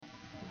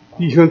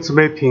弟兄姊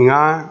妹平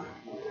安。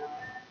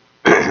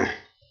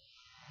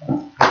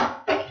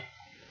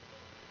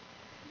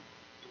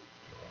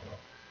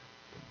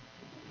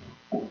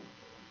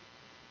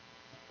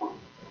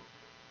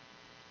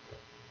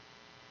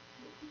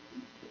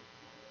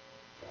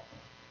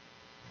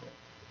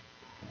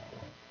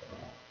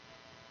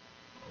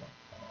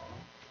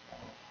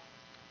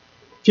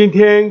今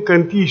天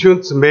跟弟兄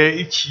姊妹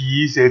一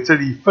起在这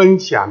里分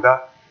享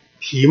的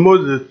题目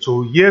是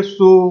主耶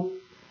稣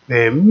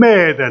来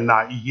卖的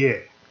那一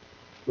夜。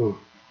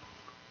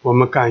我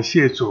们感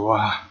谢主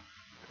啊！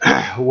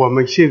我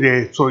们现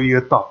在做一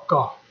个祷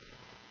告。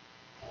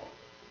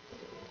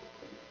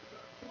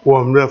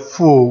我们的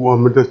父，我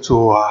们的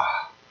主啊，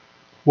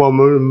我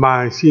们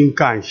满心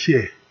感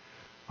谢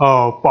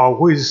宝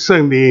贵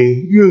圣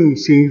灵运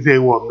行在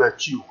我们的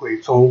聚会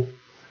中，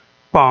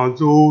帮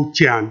助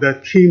讲的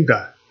听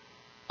的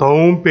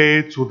都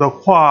被主的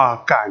话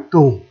感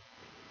动。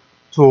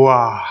主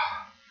啊，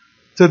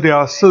这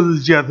条十字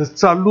架的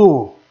窄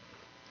路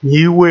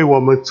你为我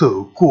们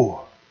走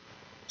过。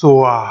主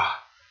啊，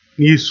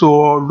你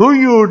说若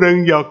有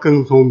人要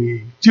跟从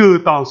你，就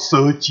当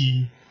舍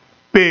己，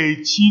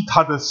背起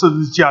他的十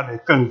字架来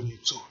跟随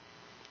主。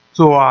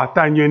主啊，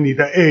但愿你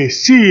的爱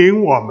吸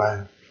引我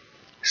们，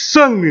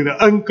圣灵的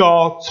恩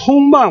膏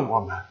充满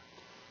我们，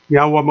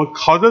让我们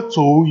靠着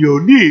主有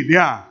力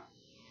量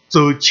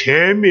走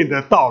前面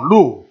的道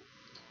路。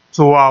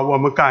主啊，我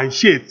们感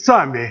谢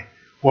赞美，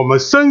我们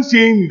深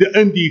信你的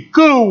恩典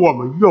够我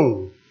们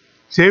用，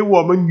在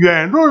我们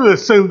软弱的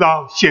身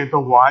上显得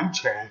完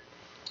全。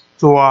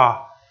主啊，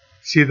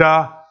使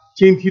得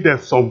今天的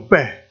崇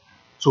拜，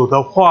主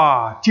的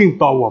话进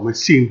到我们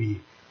心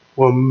里，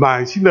我们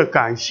满心的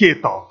感谢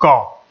祷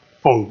告，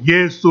奉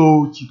耶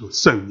稣基督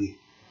圣名，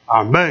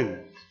阿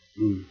们。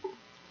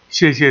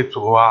谢谢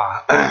主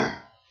啊。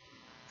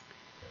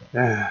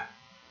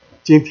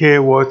今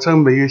天我真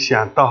没有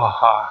想到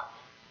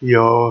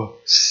有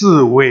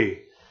4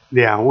位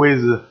，2位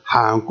是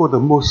韩国的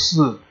牧师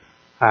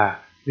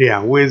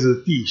，2位是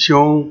弟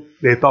兄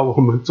来到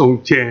我们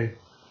中间。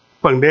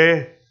本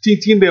来今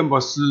天的牧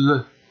师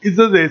一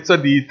直在这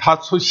里，他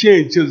出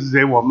现就是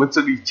在我们这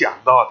里讲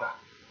到的，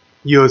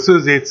有时候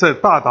在这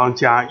大堂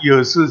讲，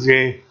有时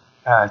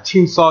在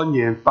青少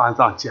年班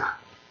上讲。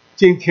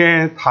今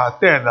天他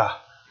带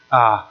了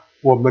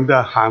我们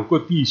的韩国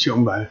弟兄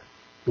们，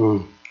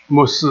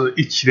牧师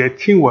一起来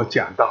听我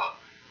讲道，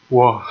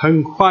我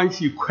很欢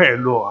喜快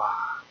乐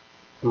啊。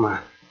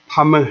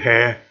他们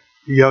还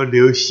要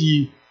留下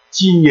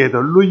纪念的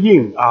录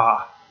音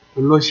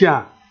录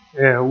像。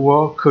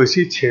我可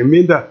惜前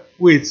面的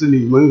位置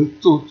你们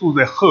坐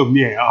在后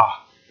面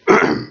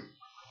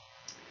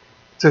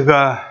这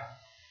个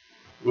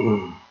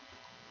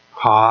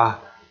好啊，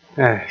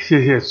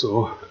谢谢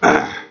主，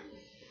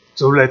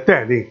主来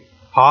带领。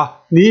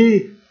好，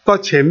你到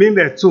前面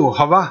来坐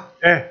好吧？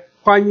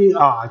欢迎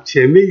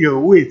前面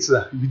有位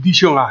置，于弟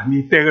兄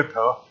你带个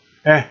头，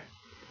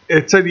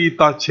这里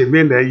到前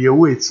面来有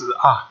位置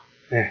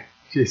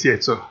谢谢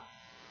主，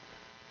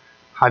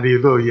哈利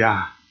路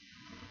亚，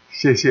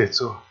谢谢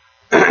主。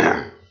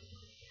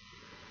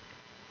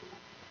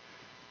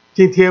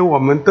今天我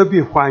们特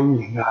别欢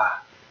迎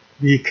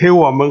离开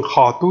我们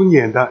好多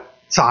年的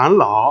长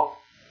老，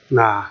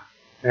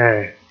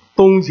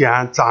东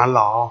江长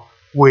老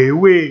维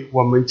维，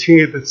我们亲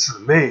爱的姊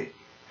妹，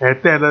还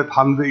带了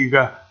他们的一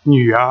个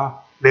女儿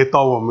来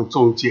到我们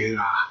中间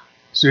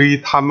所以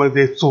他们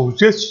在主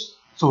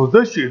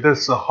日学的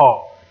时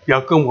候要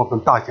跟我们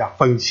大家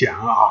分享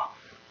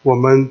我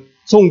们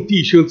众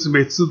弟兄姊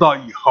妹知道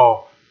以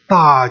后，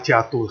大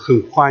家都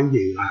很欢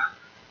迎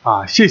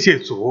谢谢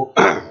主。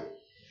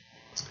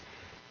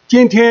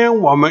今天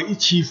我们一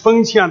起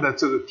分享的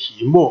这个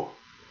题目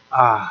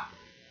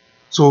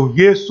主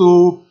耶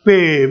稣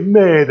被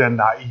卖的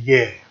那一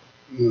夜。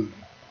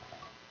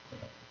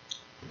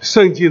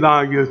圣经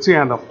上有这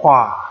样的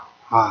话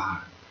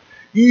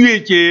逾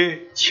越节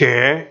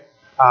前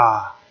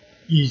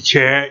以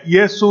前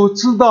耶稣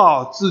知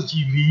道自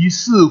己离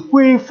世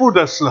归父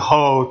的时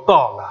候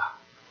到了，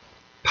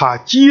他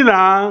既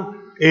然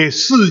爱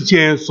世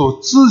间所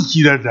自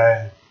己的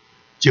人，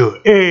就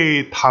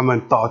爱他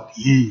们到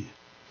底。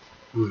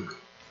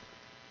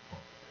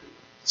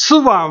吃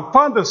晚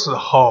饭的时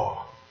候，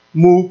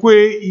魔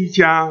鬼已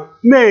将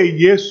卖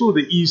耶稣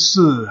的意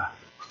思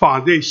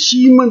放在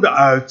西门的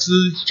儿子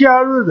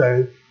加略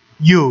人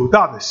犹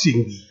大的心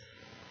里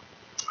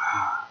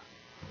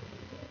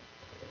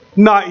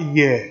那一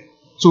夜，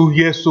主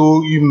耶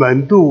稣与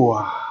门徒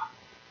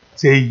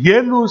在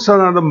耶路撒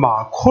冷的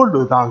马可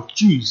楼上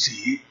聚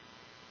集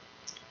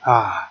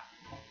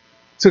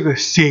这个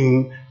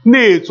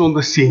内中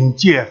的心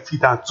结非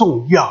常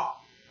重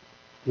要。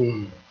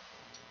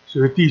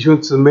所以弟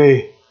兄姊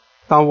妹，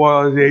当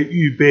我在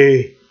预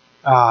备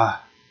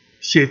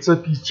写这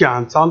篇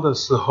讲章的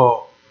时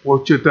候，我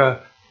觉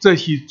得这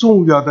些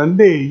重要的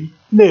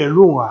内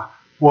容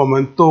我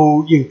们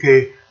都应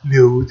该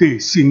留在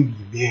心里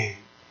面。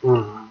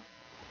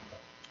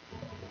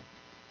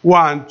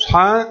晚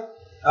餐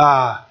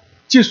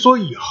结束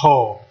以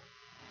后，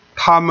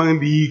他们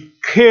离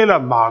开了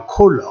马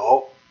可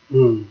楼，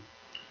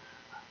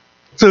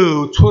走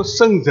出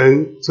圣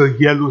城，走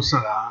耶路撒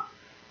冷，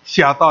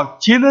下到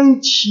吉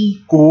伦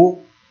起国，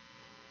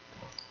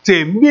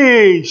再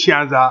面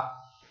向着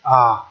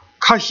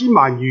卡西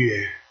马尼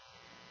园。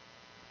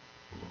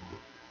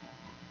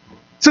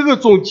这个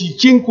中间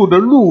经过的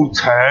路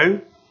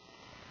程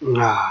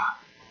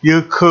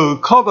有可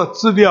靠的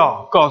资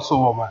料告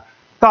诉我们，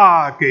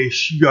大概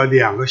需要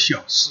2个小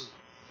时。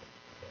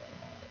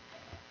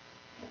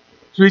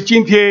所以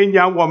今天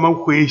让我们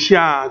回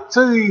想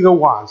这一个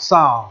晚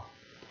上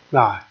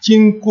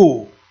经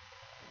过，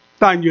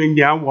但愿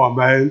让我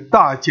们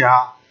大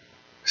家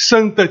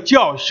深得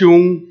教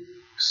训，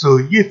受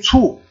益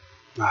处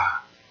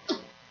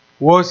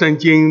我曾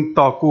经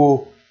到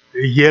过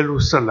耶路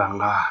撒冷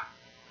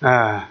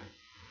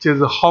就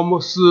是郝牧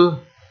师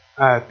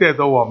带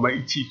着我们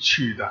一起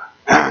去的。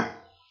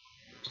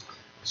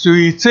所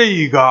以这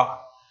一个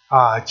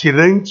吉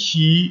伦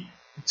起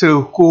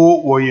走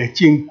过，我也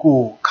经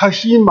过，卡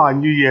西马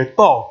尼也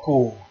到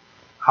过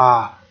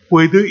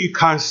回头一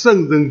看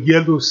圣城耶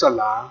路撒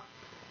冷，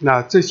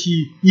那这些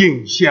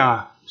印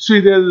象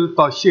虽然是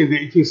到现在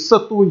已经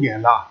10多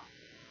年了，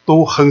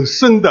都很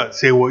深的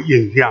在我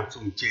印象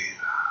中间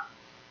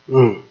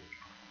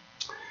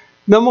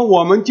那么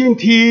我们今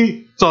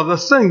天照着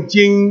圣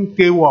经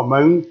给我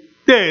们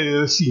带来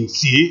的信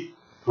息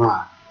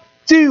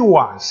这个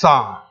晚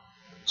上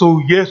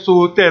主耶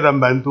稣带的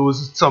门徒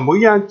是怎么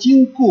样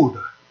经过的，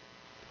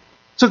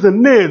这个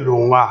内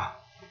容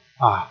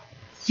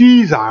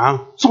非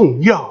常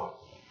重要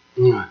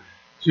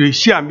所以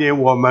下面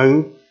我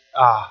们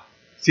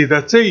接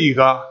着这一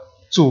个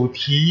主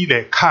题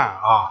来看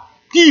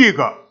第一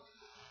个，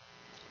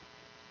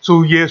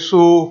主耶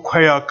稣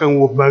快要跟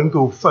我门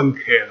徒分开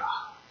了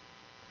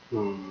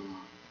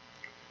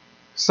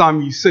上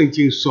面圣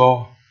经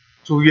说，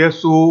主耶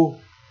稣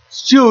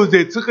就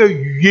在这个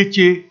逾越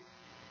节，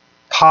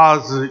他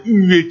是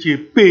逾越节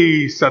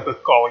被杀的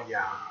羔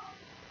羊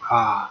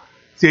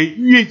在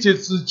逾越节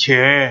之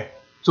前，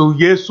主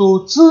耶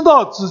稣知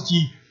道自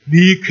己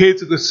离开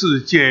这个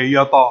世界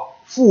要到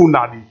父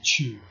那里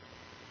去，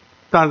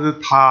但是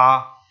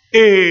他爱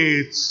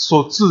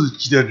所自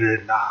己的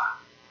人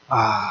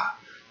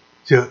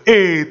就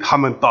爱他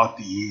们到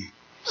底。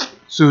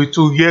所以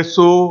主耶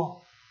稣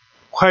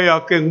快要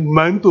跟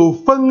门徒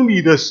分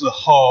离的时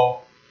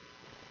候，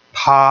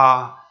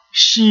他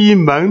洗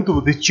门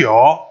徒的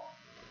脚，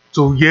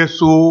主耶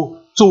稣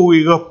作为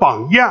一个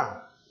榜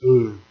样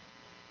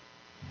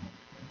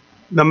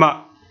那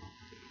么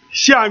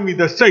下面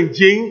的圣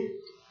经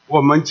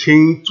我们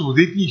请主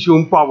的弟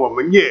兄帮我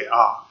们念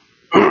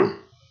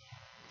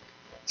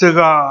这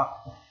个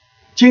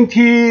今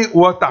天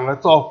我打个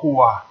招呼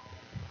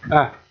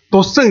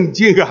读圣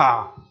经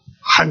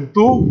很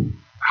多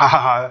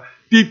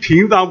比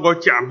平常我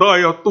讲到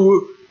要多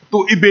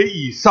1倍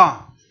以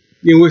上，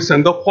因为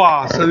神的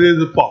话实在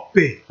是宝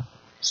贝，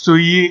所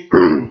以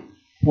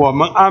我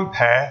们安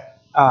排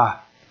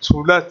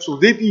除了主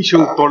的弟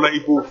兄读了一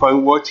部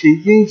分，我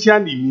请音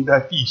箱里面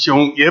的弟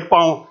兄也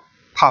帮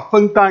他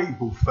分担一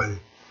部分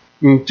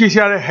接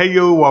下来还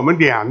有我们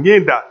两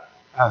面的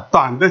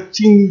短的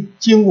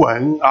经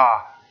文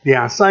2、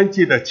3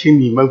节的，请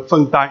你们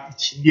分担一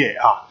起念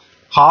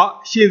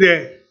好，现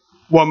在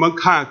我们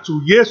看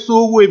主耶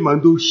稣为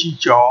门徒洗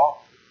脚，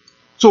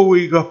作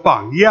为一个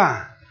榜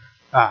样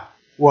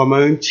我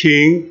们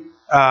请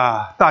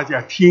大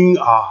家听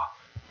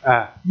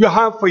约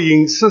翰福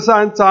音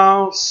13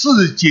章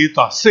4节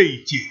到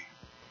11节。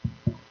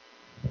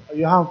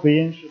约翰福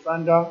音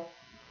13章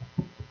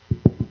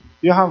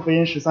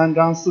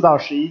4到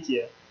11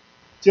节，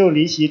就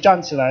离席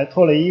站起来，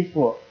脱了衣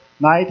服，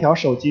拿一条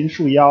手巾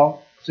束腰，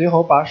随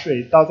后把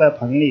水倒在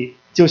盆里，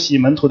就洗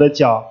门徒的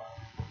脚，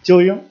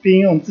并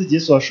用自己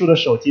所束的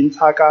手巾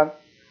擦干。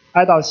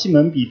挨到西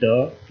门彼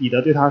得，彼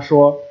得对他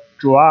说：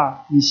主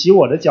啊，你洗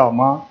我的脚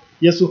吗？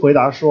耶稣回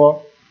答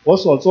说：我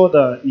所做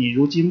的你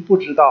如今不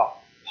知道，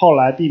后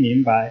来必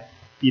明白。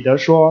彼得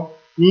说：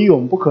你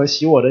永不可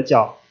洗我的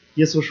脚。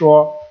耶稣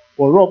说：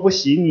我若不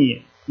洗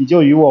你，你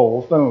就与我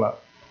无分了。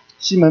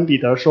西门彼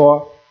得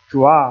说：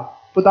主啊，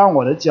不当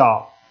我的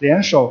脚，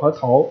连手和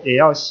头也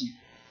要洗。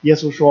耶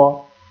稣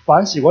说：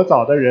凡洗过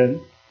澡的人，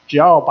只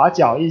要把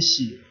脚一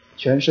洗，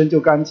全身就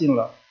干净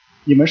了。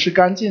你们是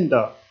干净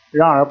的，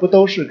然而不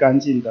都是干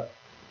净的。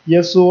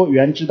耶稣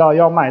原知道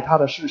要卖他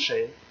的是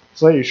谁，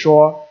所以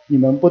说你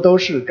们不都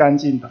是干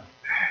净的。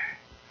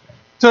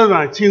这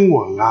段经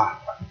文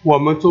我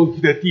们中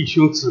间的弟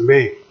兄姊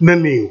妹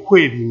能领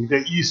会里面的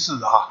意思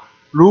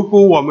如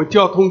果我们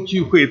交通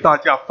聚会大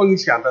家分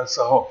享的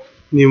时候，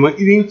你们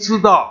一定知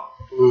道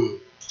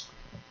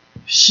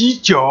洗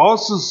脚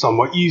是什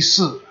么意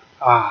思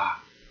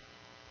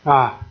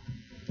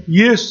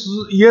耶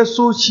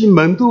稣洗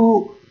门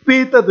徒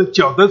彼得的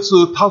脚的时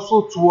候，他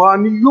说：主啊，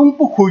你永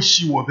不可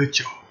洗我的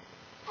脚。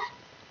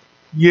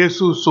耶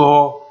稣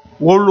说：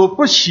我若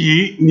不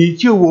洗，你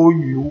就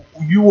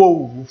与我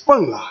无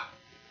分了。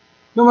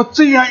那么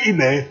这样一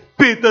来，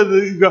彼得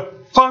的一个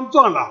翻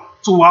转了，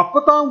主啊，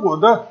不当我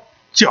的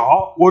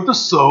脚、我的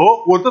手、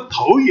我的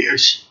头也要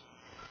洗。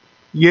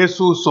耶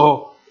稣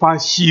说，凡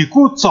洗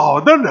过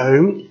澡的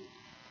人，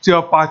只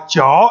要把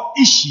脚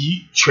一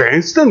洗，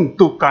全身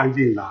都干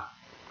净了。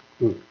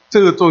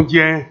这个中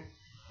间，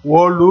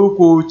我如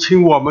果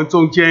请我们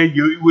中间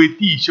有一位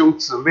弟兄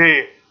姊妹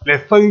来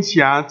分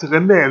享这个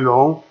内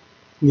容，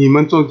你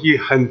们中间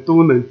很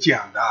多人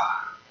讲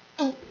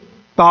的。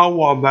当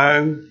我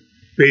们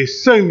被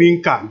圣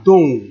灵感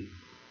动，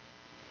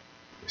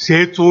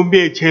在主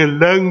面前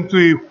认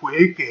罪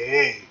悔改，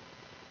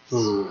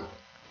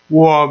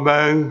我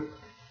们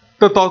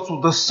得到主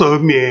的赦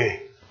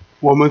免，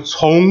我们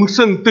重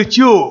生得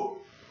救，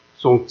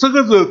从这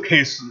个时候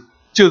开始，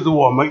就是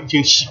我们已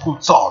经洗过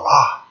澡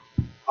了，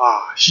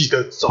洗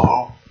得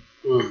澡。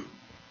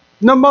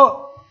那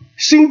么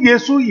信耶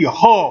稣以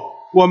后，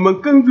我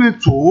们跟随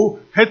主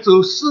还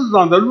走世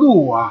上的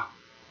路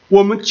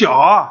我们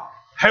脚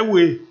还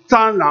会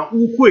沾染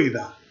污秽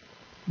的。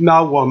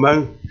那我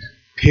们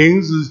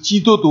平时基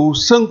督徒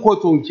生活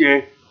中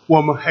间，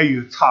我们还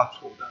有差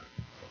错的，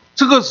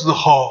这个时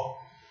候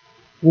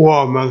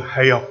我们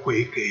还要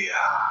悔改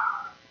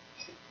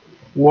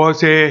我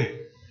在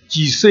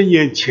几十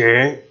年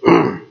前，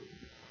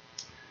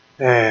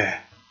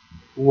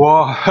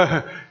我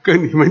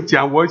跟你们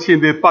讲，我现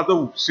在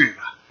85岁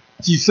了。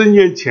几十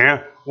年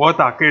前，我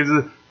大概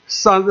是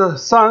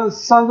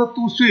30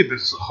多岁的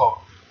时候，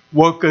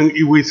我跟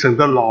一位神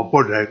的老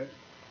仆人，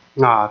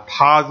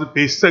他是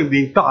被圣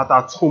灵大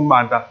大充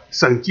满的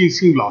神经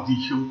性老弟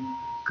兄，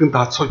跟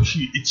他出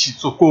去一起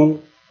做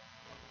工。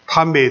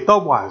他每到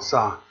晚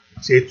上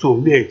在主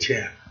面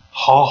前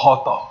好好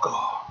祷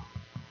告。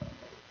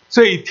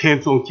这一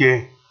天中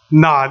间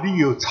哪里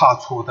有差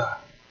错的，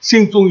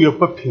心中有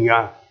不平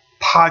安，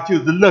他就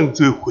是认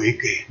罪悔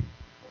改，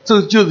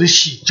这就是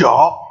洗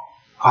脚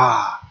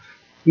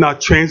那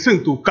全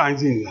身都干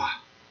净了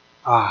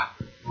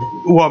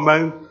我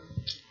们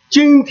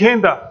今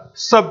天的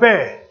失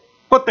败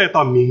不带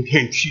到明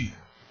天去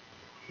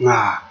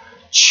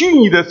去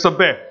年的失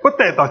败不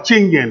带到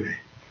今年来。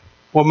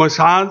我们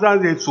常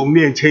常在主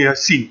面前要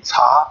审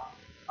查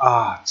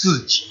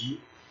自己，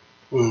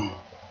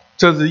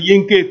这是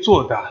应该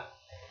做的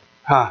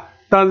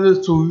但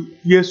是主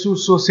耶稣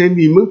说，在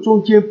你们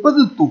中间不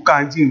是都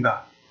干净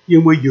的，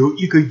因为有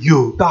一个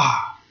犹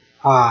大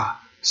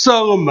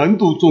12个门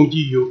徒中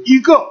间有一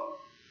个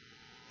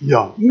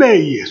要卖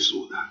耶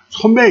稣的，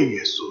出卖耶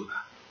稣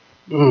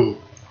的。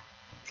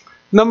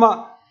那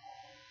么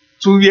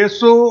主耶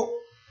稣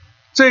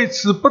这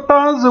次不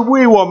单是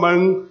为我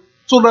们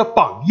做了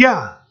榜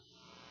样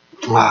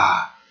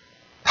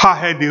他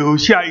还留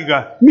下一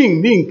个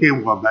命令给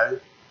我们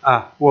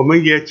我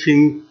们也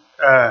请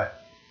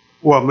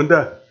我们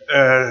的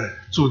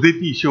主的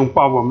弟兄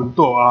帮我们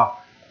读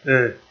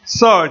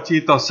12节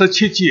到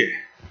17节。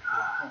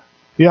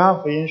约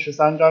翰福音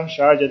13章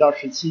12节到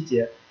17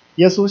节，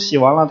耶稣洗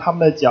完了他们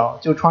的脚，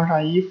就穿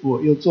上衣服，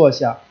又坐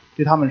下，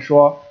对他们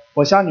说：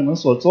我向你们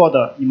所做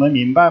的，你们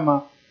明白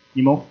吗？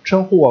你们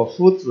称呼我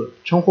夫子，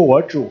称呼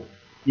我主，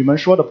你们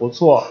说的不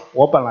错，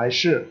我本来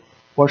是，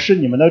我是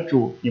你们的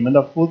主，你们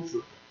的夫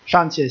子，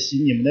尚且洗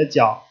你们的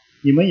脚，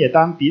你们也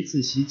当彼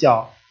此洗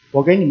脚。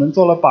我给你们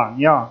做了榜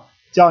样，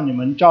叫你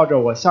们照着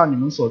我向你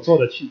们所做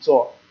的去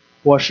做。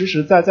我实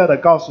实在在的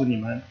告诉你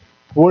们，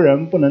仆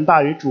人不能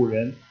大于主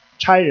人，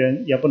差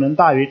人也不能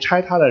大于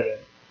差他的人。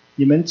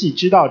你们既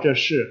知道这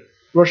事，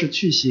若是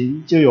去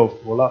行，就有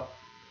福了。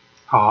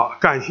好，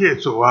感谢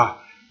主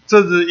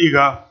这是一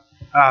个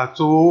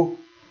主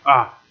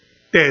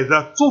带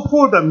着祝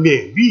福的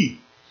勉励，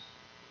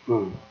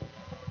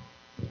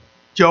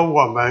叫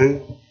我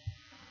们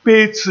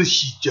彼此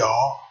洗脚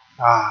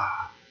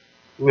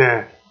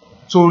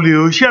主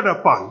留下的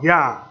榜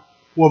样，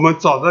我们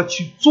照着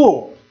去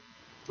做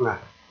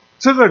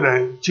这个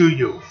人就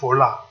有福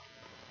了。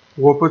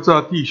我不知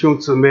道弟兄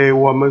姊妹，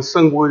我们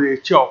生活在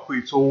教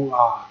会中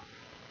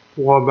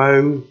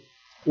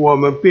我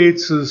们彼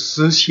此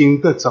实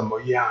行的怎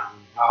么样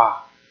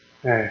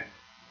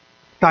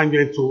但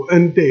愿主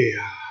恩待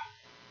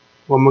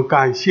我们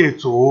感谢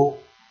主，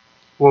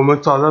我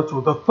们照着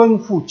主的吩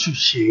咐去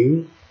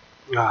行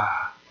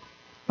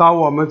当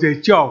我们在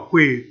教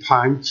会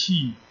团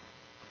契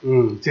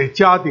在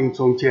家庭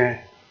中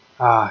间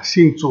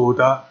信主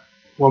的，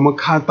我们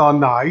看到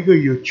哪一个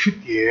有缺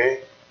点，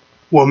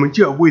我们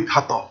就要为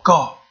他祷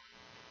告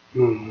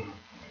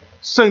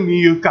圣灵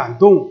有感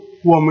动，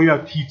我们要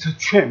提出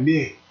劝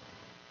勉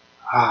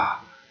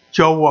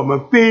叫我们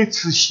彼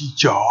此洗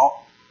脚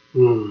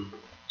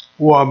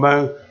我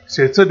们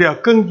在这条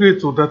跟随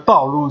主的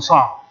道路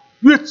上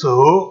越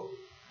走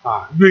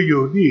越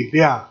有力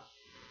量，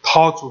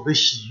讨主的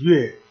喜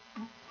悦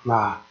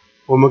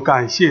我们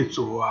感谢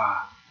主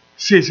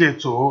谢谢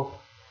主，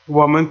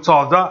我们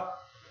照着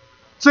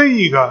这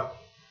一个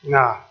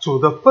主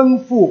的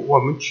吩咐我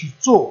们去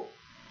做，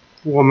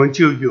我们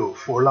就有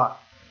福了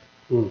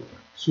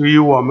所以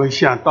我们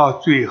想到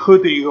最后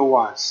的一个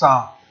晚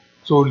上，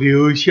主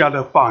留下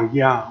的榜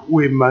样，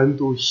为门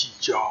徒洗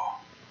脚。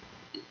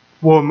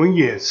我们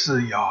也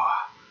是要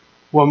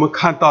我们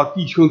看到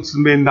弟兄姊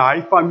妹哪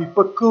一方面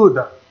不够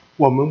的，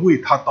我们为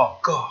他祷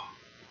告。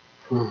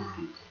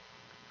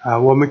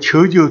我们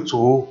求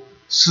主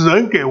施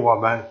恩给我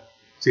们。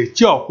在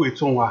教会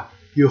中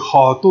有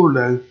好多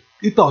人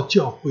一到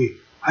教会，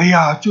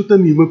觉得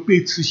你们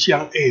彼此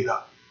相爱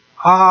的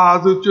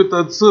都觉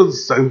得这是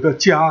神的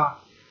家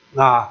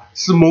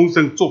是蒙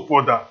神祝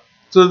福的。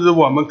这是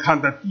我们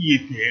看的第一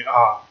点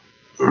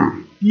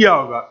第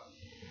二个，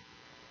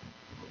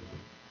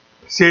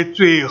在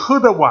最后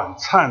的晚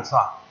餐上，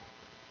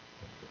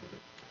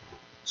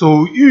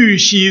主预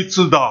先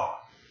知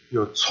道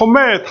有出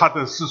卖他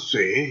的是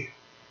谁。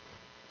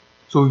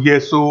主耶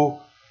稣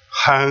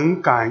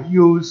很感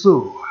忧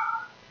受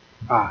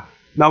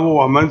那么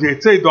我们在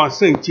这段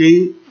圣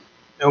经，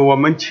我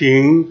们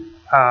请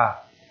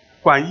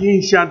管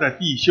音箱的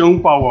弟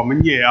兄帮我们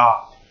念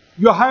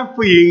约翰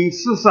福音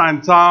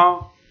13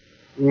章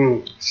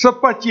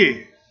18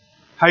节，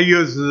还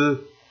有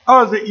是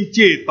21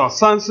节到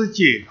30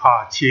节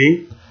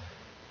请。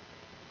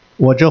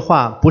我这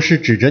话不是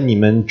指着你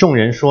们众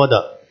人说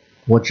的，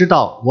我知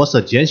道我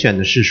所拣选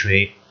的是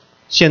谁。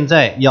现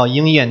在要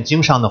应验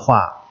经上的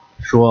话，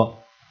说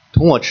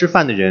同我吃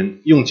饭的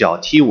人用脚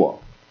踢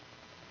我。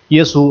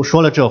耶稣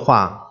说了这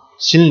话，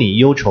心里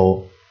忧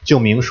愁，就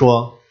明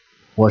说，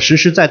我实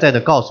实在在的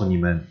告诉你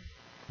们，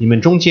你们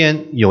中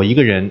间有一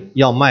个人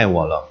要卖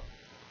我了。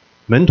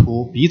门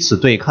徒彼此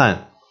对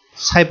看，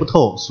猜不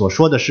透所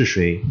说的是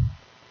谁。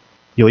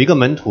有一个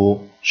门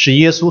徒是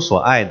耶稣所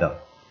爱的，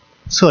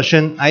侧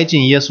身挨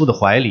进耶稣的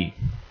怀里。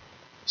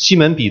西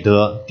门彼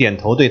得点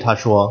头对他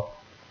说，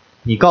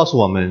你告诉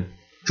我们，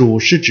主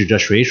是指着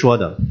谁说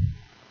的？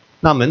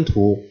那门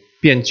徒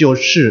便就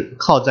是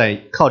靠着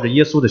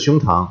耶稣的胸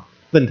膛，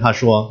问他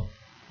说，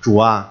主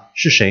啊，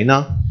是谁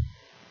呢？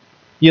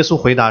耶稣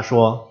回答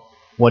说，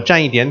我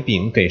蘸一点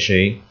饼给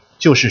谁，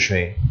就是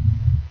谁。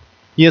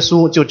耶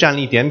稣就蘸了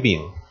一点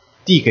饼，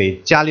递给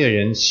加略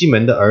人西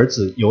门的儿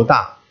子犹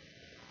大。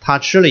他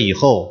吃了以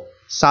后，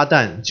撒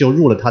旦就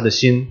入了他的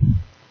心。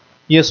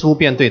耶稣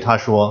便对他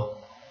说，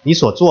你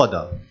所做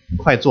的，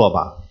快做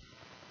吧。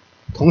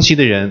同席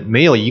的人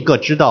没有一个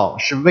知道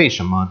是为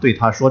什么对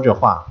他说这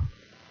话。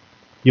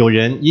有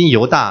人因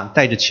犹大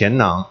带着钱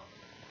囊，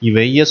以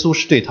为耶稣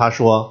是对他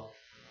说，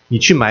你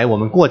去买我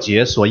们过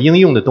节所应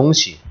用的东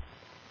西，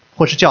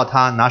或是叫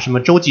他拿什么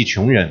周济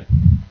穷人。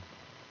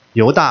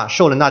犹大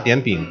受了那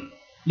点饼，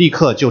立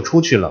刻就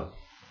出去了。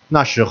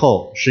那时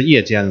候是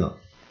夜间了。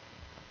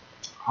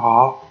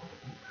好，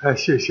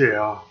谢谢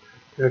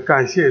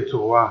感谢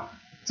主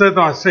这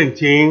段圣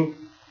经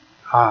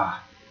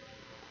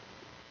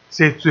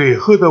在最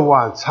后的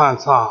晚餐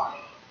上，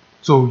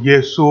主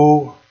耶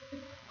稣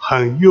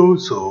很忧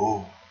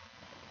愁，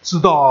知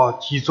道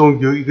其中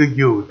有一个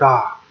犹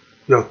大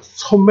要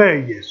出卖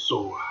耶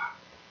稣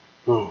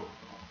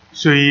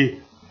所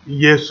以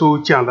耶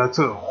稣讲了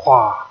这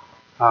话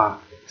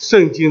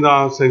圣经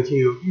上曾经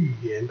有预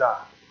言的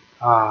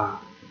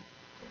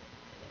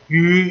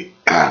与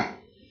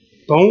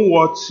同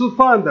我吃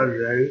饭的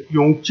人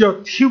用脚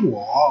踢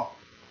我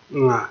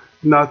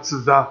那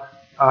指着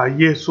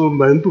耶稣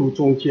门徒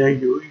中间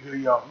有一个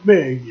要卖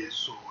耶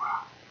稣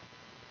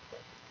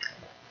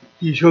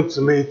弟兄姊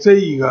妹，这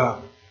一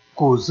个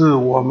故事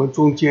我们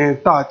中间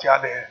大家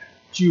的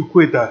聚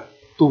会的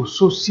都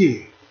熟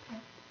悉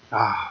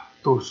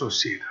都熟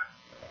悉的。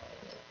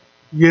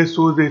耶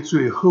稣的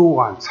最后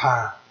晚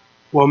餐，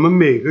我们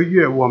每个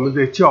月我们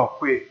在教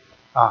会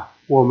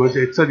我们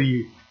在这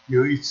里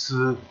有一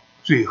次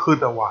最后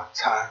的晚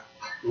餐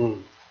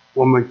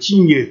我们纪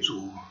念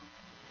主。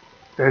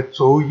在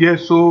主耶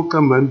稣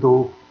跟门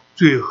徒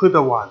最后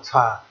的晚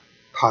餐，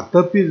他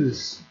特别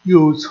是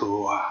忧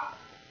愁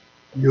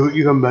有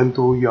一个门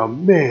徒要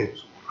卖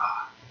主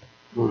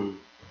了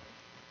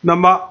那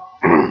么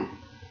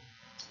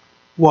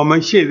我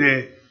们现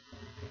在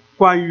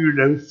关于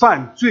人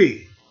犯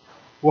罪，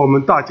我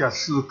们大家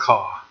思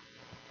考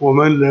我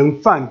们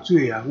人犯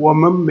罪我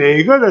们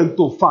每个人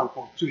都犯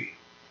过罪。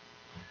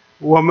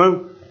我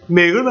们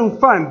每个人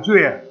犯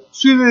罪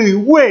虽然有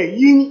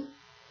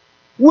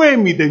外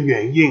面的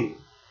原因，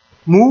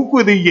魔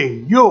鬼的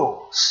引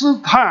诱试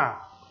探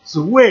是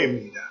外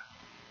面的，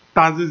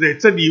但是在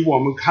这里我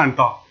们看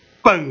到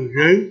本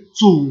人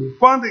主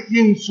观的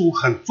因素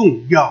很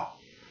重要。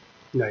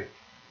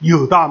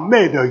犹大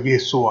卖掉耶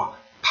稣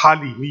他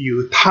里面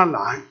有贪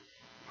婪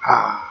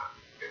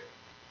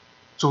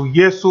主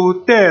耶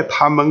稣带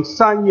他们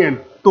3年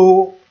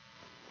多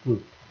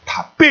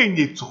他背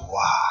逆主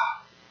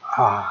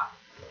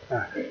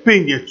背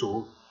逆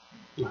主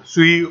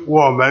所以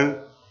我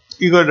们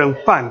一个人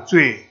犯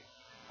罪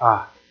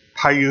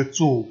他有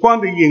主观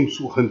的因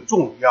素很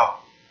重要，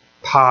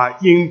他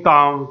应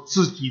当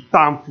自己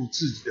担负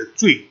自己的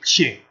罪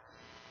愆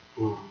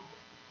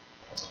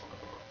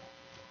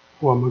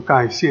我们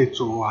感谢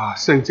主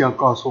圣经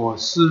告诉我，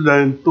世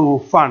人都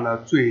犯了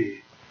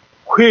罪，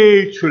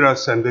亏缺了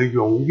神的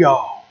荣耀。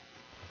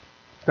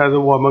但是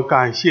我们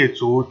感谢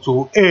主，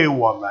主爱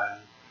我们，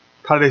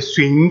他来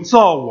寻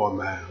找我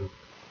们，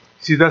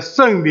使得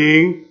圣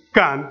灵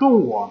感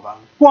动我们，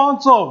光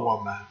照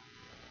我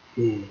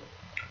们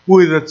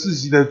为了自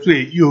己的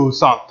罪忧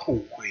伤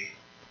痛悔。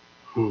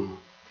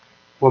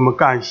我们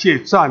感谢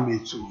赞美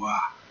主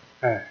啊！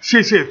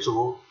谢谢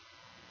主。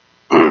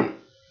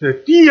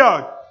第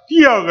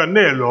二个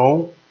内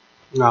容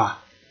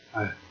啊，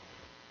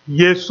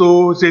耶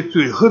稣在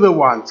最后的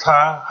晚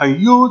餐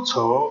很忧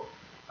愁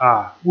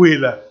啊，为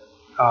了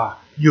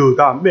犹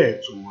大卖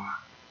主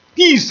啊。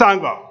第三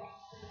个，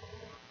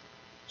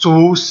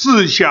主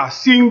赐下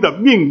新的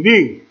命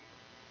令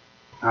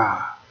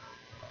啊。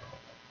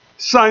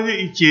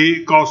31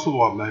节告诉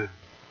我们，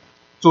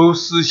主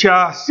赐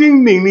下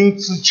新命令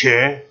之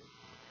前，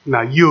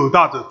那犹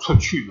大就出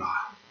去了。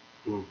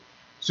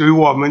所以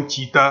我们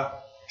记得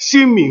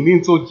新命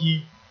令中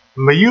间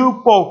没有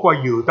包括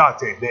犹大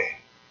在内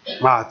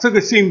啊。这个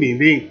新命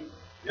令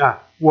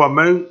啊，我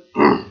们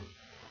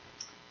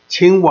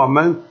请我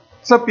们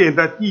这边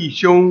的弟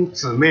兄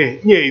姊妹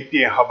念一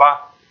遍，好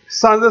吧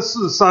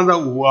？34、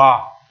35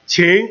啊，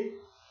请。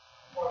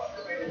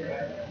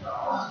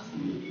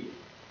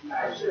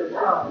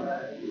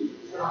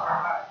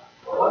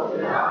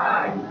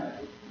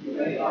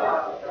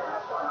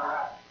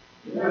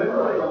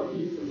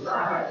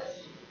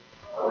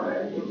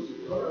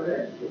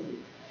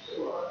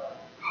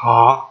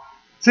好，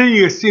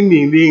这个新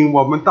命令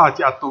我们大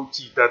家都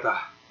记得的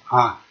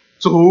啊。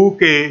主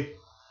给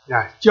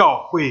教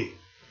会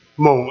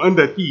蒙恩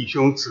的弟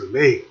兄姊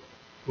妹，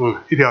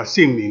一条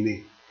新命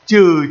令，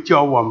就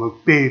叫我们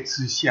彼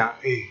此相爱。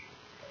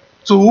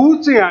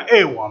主这样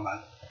爱我们，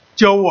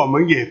叫我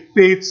们也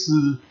彼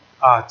此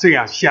这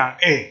样相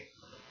爱。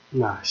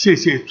谢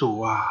谢主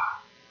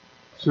啊！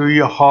所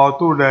以好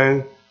多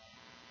人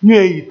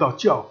愿意到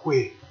教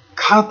会，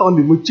看到你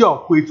们教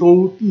会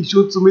中弟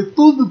兄姊妹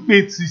都是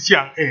彼此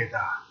相爱的，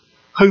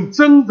很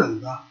真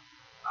诚的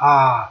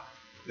啊。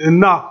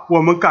那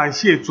我们感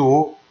谢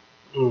主，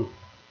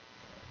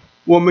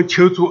我们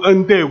求主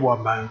恩待我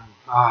们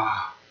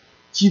啊。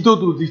基督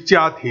徒的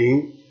家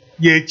庭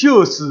也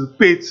就是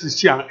彼此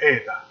相爱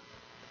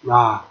的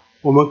啊。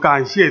我们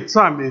感谢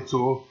赞美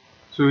主，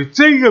所以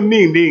这个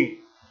命令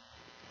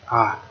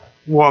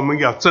我们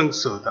要遵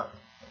守的。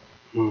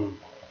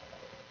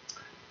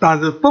但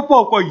是不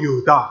包括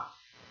犹大。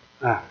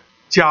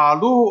假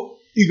如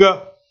一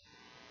个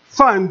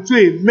犯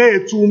罪卖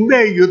猪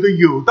卖油的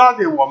犹大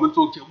在我们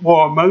中间，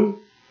我们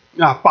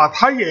把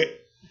他也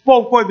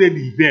包括在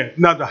里面，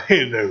那就害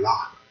人了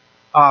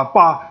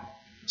把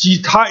其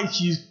他一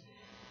些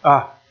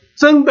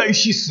真的一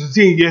些事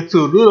情也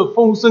走入了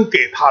风声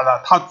给他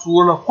了，他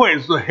做了坏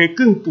事害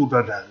更多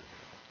的人。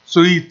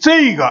所以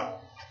这个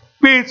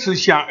彼此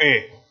相爱，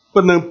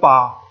不能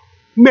把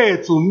卖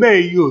猪卖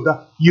油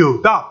的犹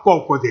大包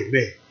括在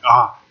内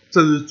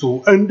这是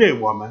主恩待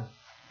我们。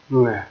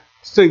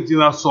圣经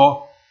上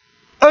说，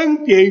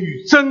恩典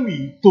与真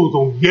理都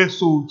从耶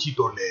稣基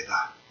督来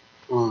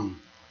的。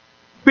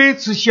彼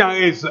此相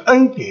爱是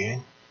恩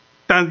典，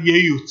但是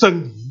也有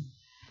真理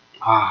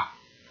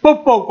不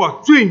包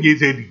括罪孽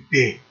在里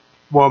边。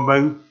我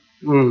们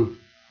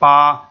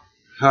把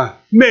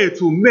卖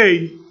猪卖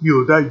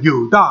油的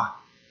犹大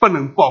不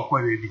能包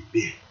括在里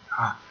边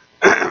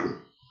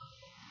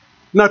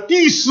那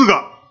第四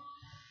个，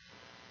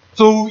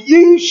主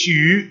应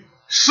许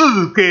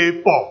赐给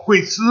保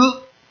惠师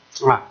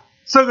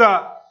这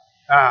个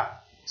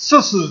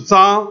14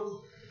章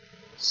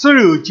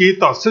16节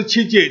到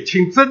17节，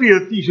请这里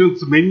的弟兄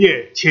姊妹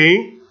念，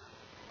请。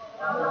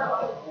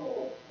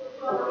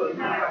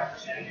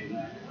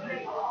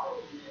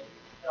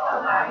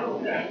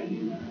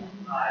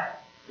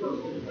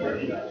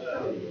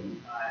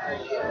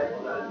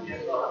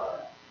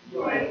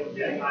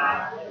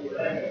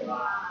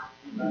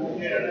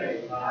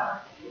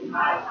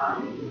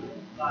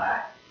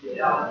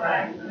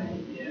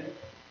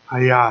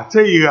哎呀，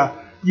这一个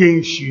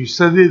应许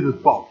实在是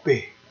宝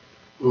贝。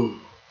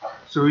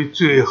所以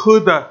最后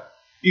的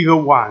一个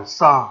晚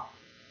上，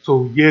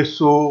主耶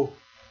稣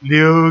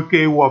留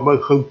给我们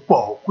很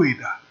宝贵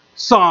的，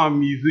上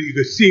面是一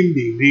个新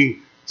命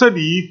令，这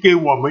里给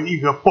我们一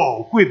个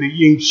宝贵的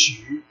应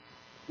许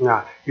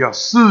要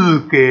赐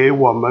给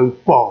我们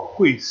保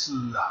惠师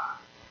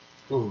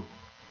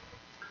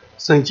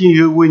圣经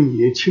有位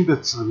年轻的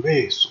姊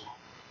妹说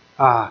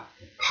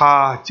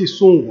她接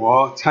送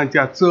我参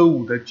加周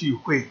五的聚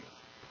会，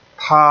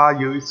她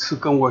有一次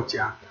跟我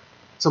讲，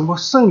怎么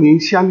圣灵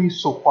向你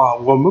说话，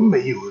我们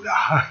没有的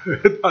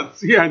她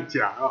这样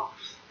讲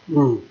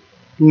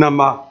那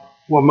么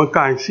我们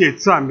感谢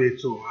赞美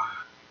主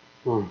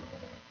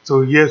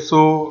主耶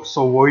稣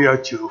说，我要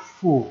求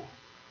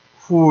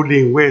父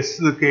另外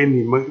赐给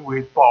你们一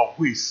位保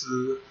惠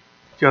师，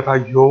叫他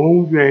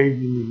永远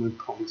与你们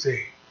同在，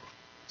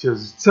就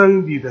是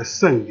真理的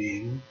圣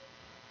灵。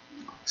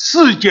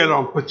世界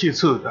上不接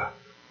受的，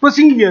不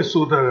信耶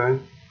稣的人，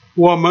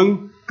我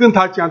们跟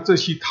他讲这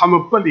些，他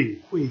们不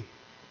领会，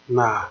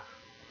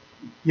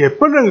也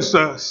不认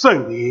识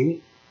圣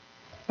灵，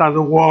但是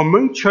我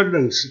们却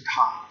认识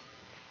他。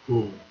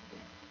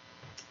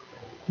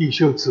弟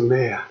兄姊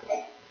妹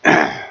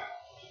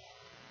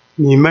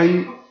你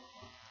们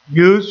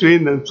有谁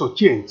能做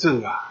见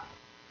证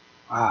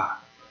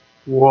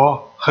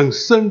我很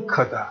深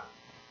刻的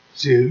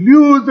在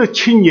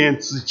67年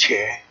之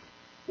前，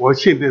我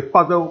现在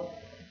85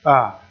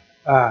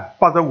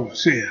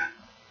岁了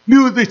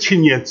，67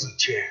年之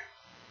前，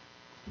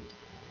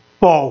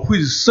保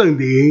惠圣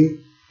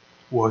灵，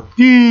我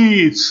第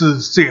一次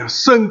这样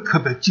深刻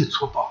的接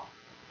触到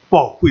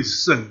保惠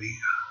圣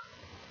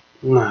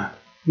灵啊。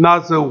那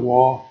时候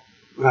我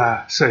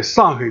在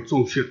上海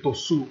中学读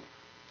书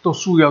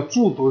要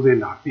住都在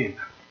那边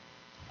的，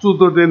住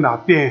都在那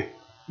边。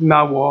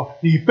那我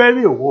礼拜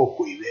六我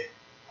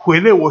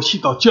回来我去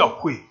到教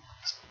会，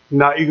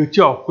那一个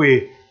教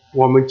会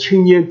我们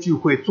青年聚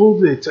会总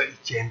在这一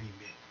间里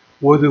面，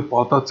我就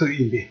跑到这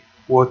一面，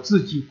我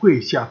自己跪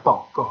下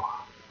祷告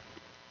啊，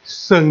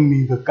生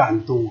命的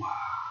感动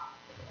啊，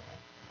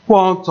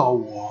光照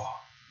我。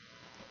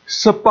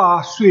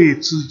18岁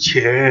之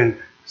前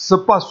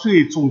，18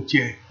岁中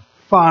间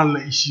犯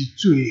了一些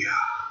罪啊，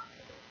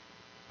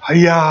哎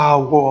呀，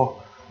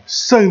我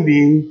圣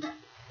灵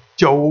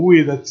叫我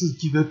为了自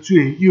己的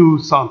罪忧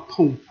伤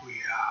痛悔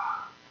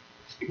啊。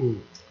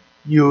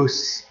有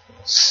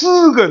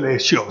4个来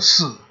小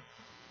时，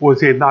我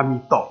在那里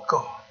祷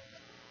告。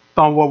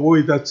当我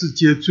为了自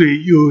己的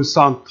罪忧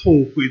伤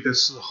痛悔的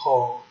时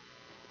候，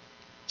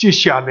接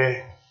下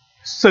来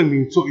圣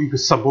灵做一个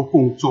什么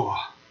工作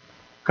啊？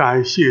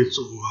感谢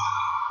主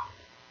啊！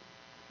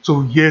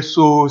主耶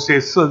稣在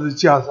十字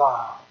架上，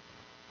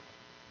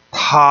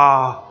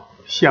他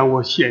向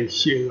我显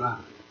现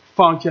啊，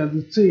方向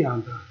是这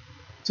样的。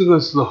这个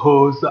时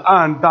候是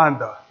暗淡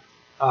的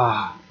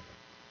啊，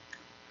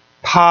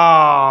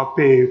他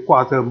被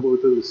挂在木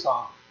头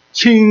上，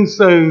亲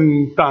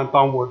身担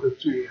当我的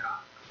罪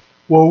啊！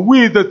我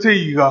为了这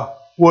一个，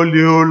我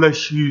流了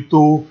许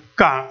多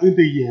感恩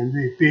的眼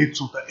泪，被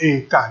主的爱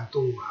感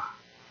动啊！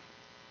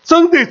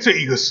正在这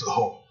一个时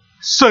候，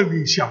圣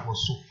灵向我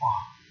说话。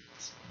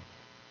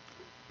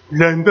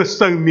人的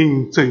生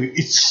命只有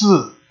一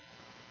次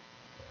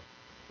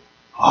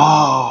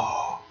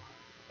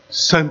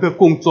神的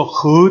工作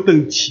何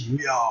等奇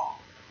妙！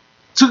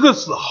这个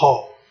时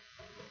候，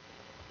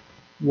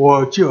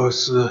我就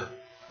是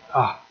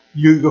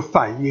有一个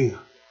反应，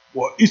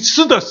我一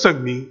次的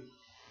生命，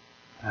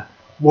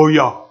我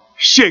要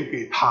献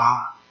给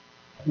他。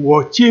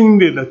我经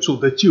历了主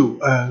的救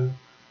恩，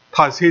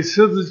他在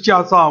十字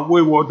架上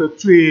为我的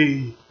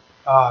罪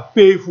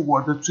背负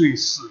我的罪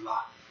死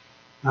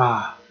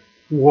了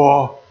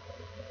我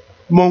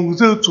蒙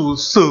受主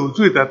受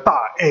罪的大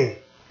爱，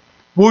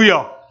我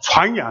要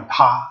传扬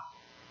他。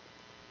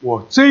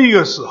我这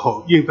个时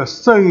候因着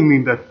圣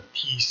灵的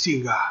提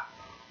醒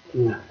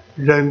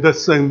人的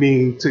生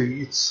命只有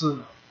一次。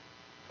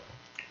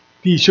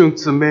弟兄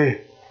姊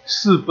妹，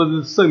是不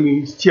是圣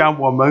灵向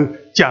我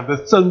们讲的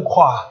真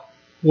话？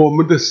我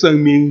们的生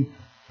命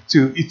只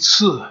有一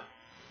次，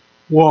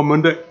我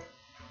们的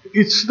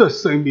一次的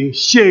生命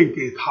献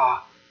给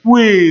他，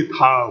为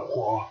他而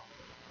活。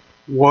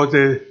我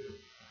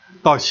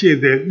到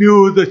现在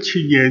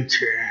67年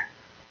前，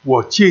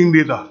我经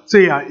历了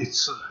这样一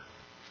次，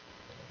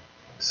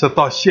是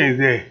到现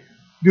在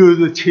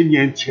67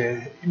年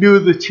前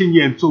，67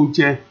年中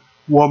间，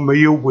我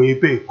没有违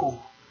背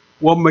过，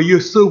我没有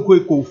收回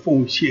过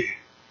奉献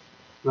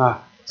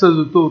这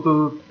是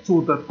都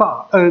主的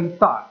大恩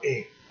大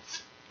爱。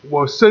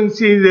我深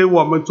信在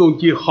我们中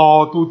间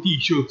好多弟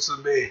兄姊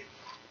妹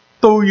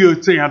都有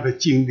这样的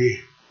经历，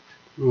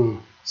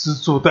是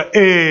主的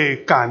爱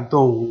感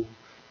动，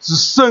是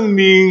圣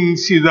灵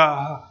现在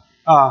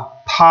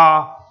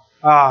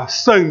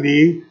圣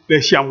灵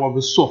来向我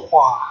们说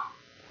话。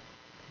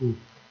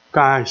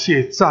感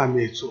谢赞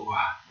美主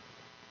啊！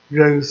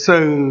人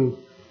生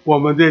我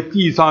们在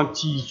地上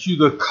积聚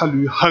的客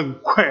旅很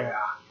快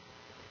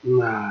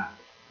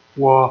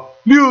我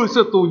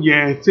60多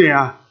年这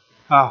样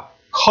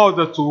靠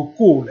着主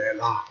过来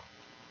了，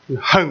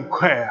很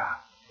快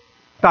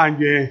但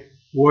愿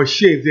我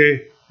现在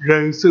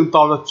人生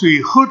到了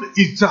最后的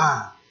一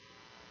站，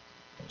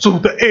主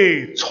的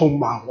爱充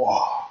满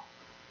我，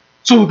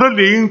主的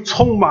灵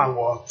充满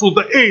我，主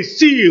的爱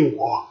吸引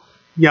我，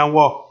让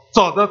我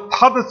照着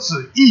他的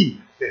旨意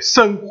来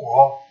生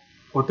活，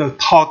我都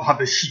讨他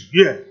的喜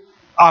悦。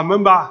阿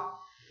们吧，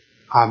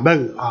阿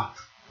们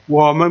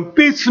我们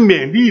彼此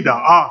勉励的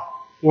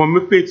我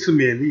们彼此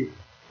勉励。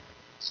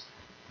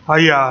哎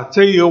呀，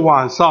这个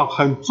晚上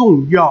很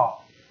重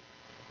要，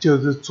就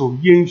是主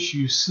应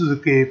许赐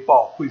给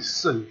宝贵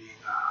圣灵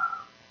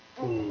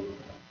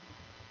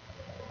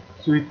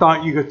所以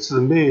当一个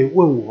姊妹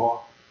问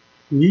我，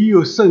你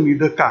有圣灵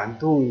的感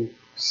动，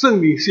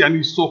圣灵向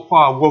你说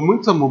话，我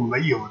们怎么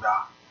没有的？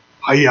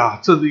哎呀，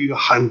这是一个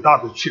很大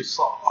的缺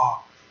少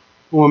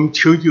我们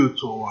求求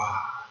主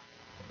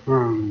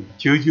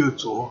求求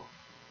主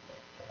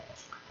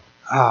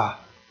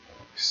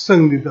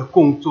圣灵的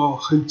工作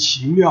很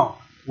奇妙。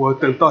我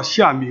等到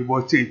下面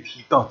我再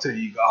提到这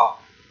一个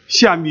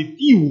下面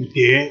第5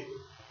点，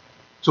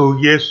主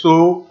耶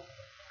稣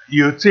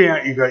有这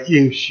样一个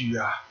应许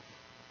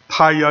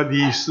他要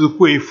离世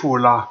归父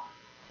了，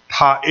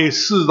他爱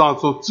世上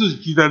所自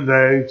己的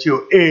人，就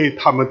爱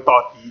他们到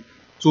底。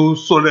主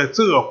说了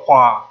这个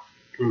话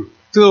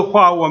这个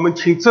话我们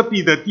请这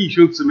边的弟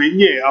兄姊妹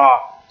念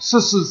啊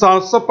，14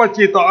章18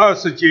节到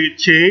20节，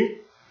请。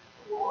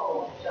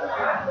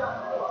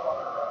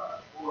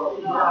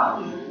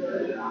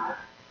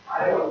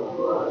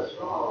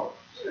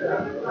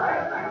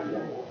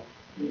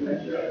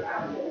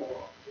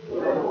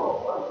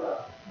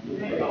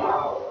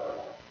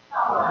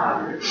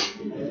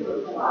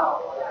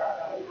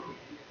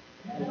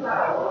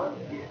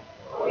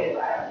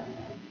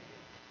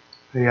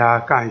哎呀，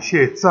感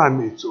谢赞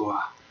美主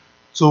啊！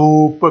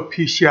主不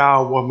撇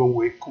下我们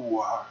为孤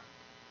儿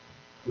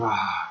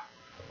啊！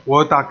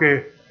我大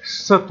概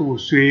10多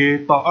岁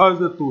到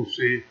20多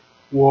岁，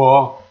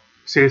我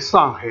在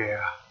上海啊，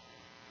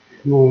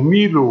峨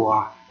眉路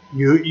啊，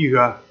有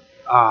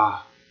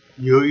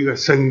一个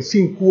神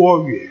性孤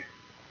儿院，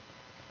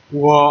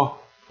我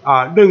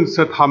认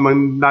识他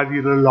们那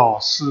里的老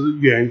师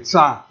园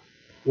长，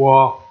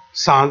我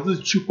上次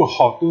去过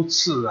好多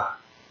次啊。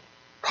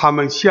他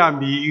们下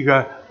面一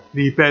个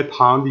礼拜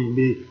堂里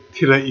面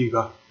贴了一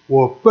个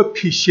我不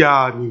撇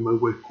下你们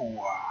为孤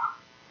儿。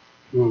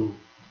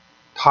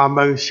他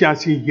们相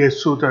信耶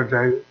稣的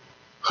人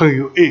很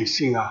有爱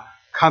心啊，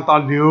看到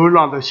流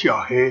浪的小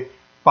孩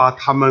把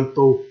他们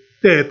都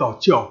带到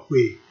教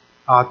会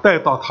带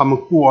到他们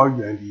孤儿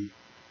园里，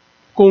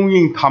供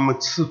应他们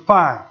吃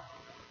饭，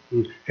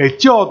还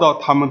教导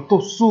他们读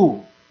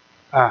书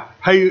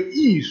还有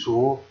艺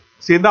术。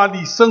在那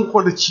里生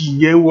活了几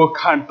年，我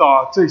看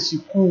到这些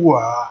孤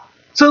儿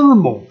真是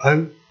蒙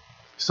恩，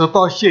直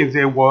到现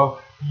在我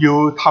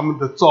有他们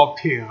的照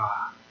片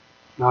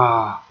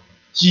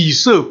几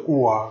十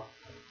孤儿，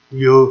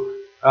有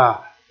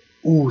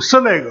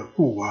50来个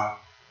孤儿，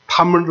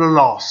他们的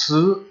老师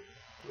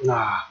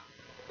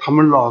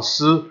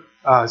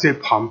在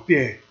旁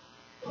边，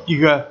一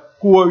个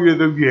孤儿院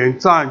的园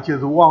长就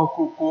是汪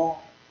哥哥，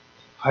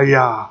哎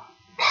呀，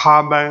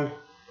他们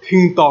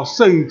听到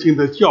圣经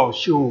的教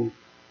训，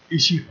一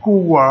些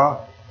孤儿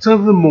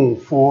真是蒙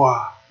福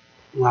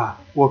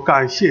我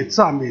感谢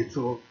赞美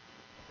主。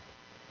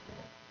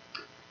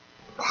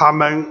他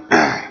们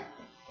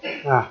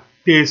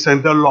对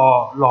神的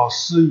老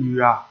师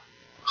女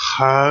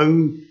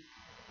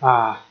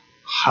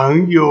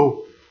很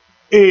有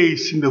爱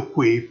心的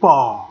回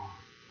报，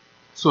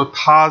说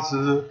他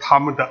是他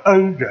们的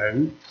恩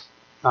人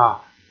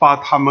把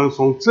他们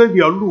从这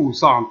条路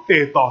上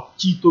带到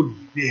基督里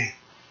面。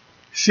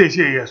谢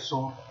谢耶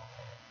稣。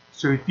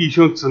所以弟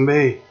兄姊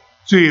妹，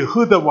最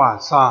后的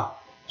晚上，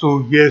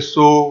主耶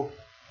稣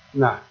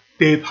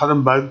对他的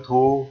门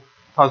徒，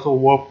他说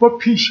我不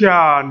撇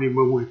下你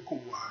们为孤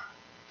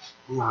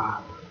儿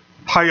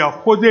他要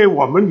活在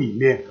我们里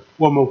面，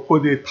我们活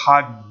在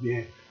他里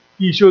面。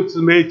弟兄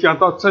姊妹，讲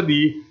到这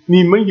里，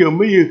你们有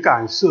没有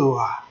感受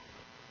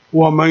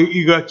我们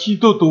一个基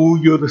督徒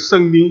有了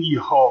生命以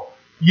后，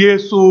耶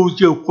稣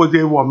就活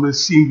在我们的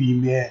心里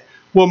面，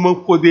我们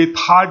活在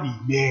他里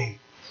面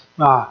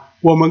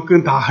我们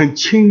跟他很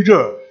亲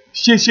热。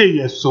谢谢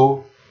耶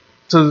稣，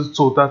这是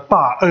主的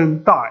大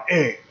恩大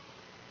爱。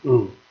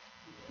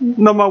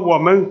那么我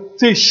们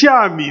在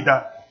下面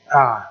的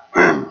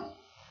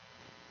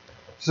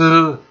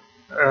是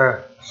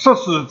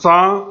14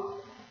章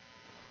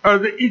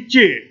21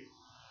节、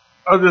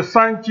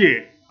23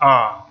节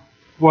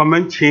我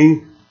们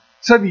请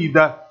这里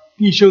的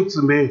弟兄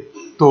姊妹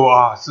读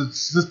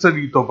是这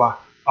里读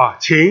吧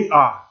请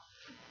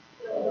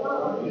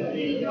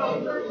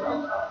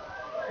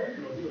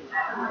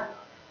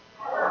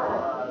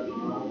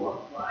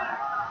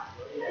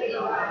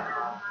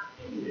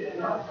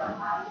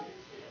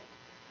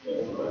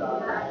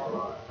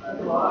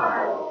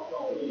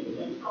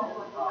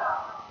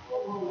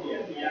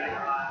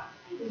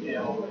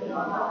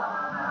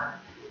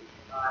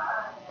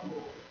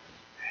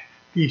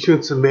弟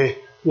兄姊妹，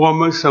我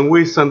们成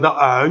为神的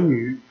儿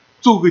女，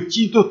做个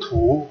基督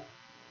徒，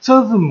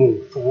真是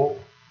蒙福。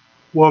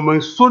我们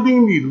属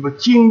灵里的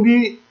经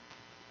历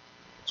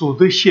主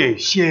的显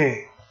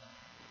现，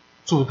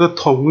主的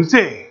同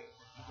在。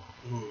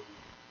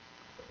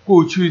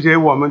过去在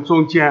我们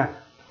中间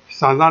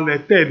常常来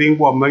带领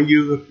我们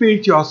有个贝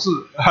教士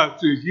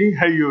最近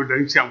还有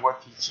人向我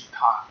提起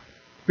他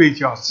贝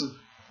教士。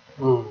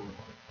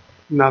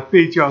那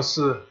贝教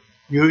士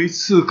有一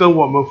次跟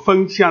我们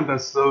分享的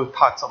时候，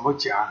他怎么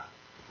讲？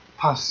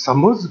他什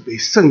么是被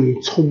圣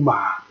灵充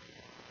满？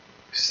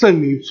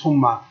圣灵充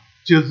满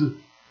就是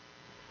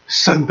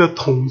神的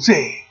同在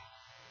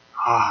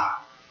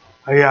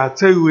哎呀，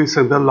这位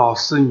神的老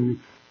师女，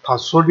她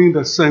属灵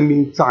的生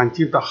命长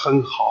进得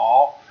很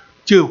好，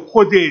就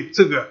活在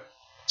这个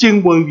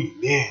经文里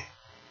面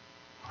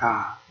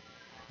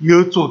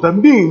有主的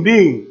命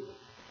令，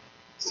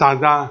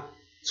常常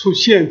出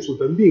现主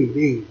的命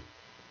令，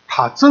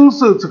他遵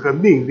守这个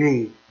命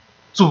令，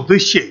主的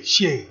显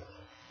现。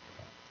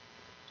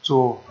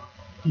主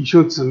弟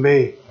兄姊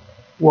妹，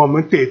我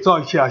们对照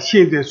一下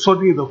现在属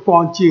灵的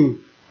光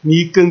景，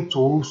你跟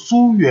主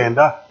疏远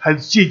的还是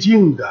接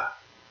近的？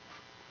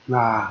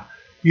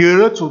有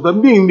了主的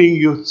命令，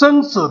有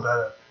遵守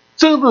的，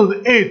真的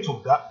是爱主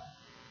的，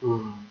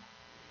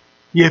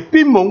也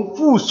必蒙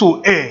复数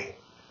爱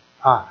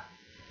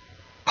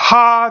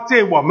他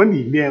在我们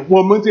里面，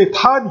我们在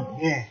他里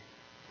面，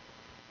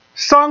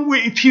三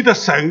位一体的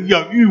神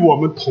要与我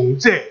们同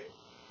在。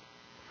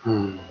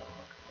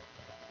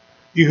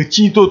一个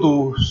基督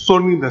徒属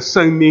灵的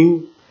生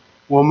命，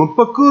我们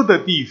不够的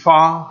地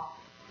方，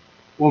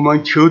我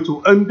们求主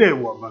恩待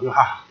我们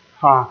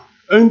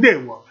恩待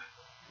我们。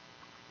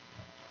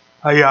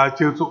哎呀，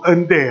求主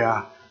恩待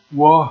啊！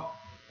我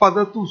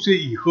80多岁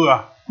以后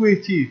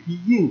关节的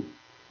硬，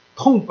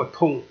痛不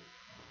痛？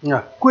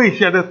跪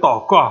下来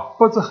祷告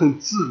不是很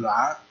自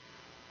然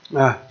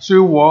所以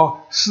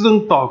我私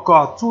人祷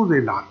告坐在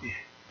那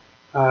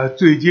边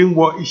最近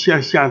我一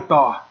想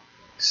到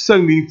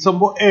圣灵这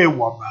么爱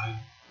我们，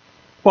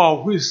宝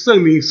贵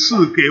圣灵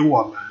赐给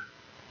我们，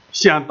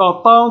想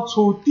到当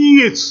初第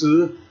一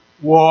次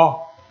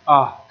我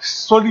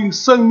属灵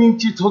生命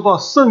接触到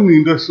圣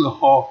灵的时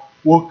候，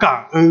我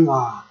感恩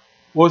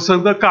我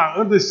生着感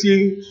恩的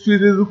心，虽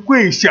然是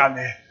跪下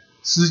来，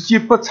时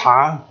间不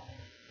长，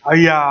哎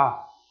呀，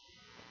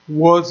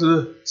我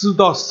只知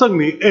道圣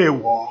灵爱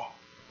我，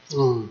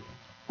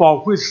宝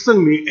贵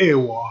圣灵爱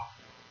我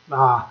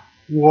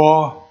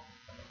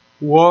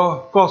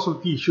我告诉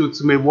弟兄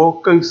姊妹，我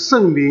跟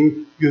圣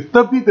灵有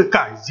特别的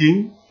感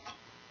情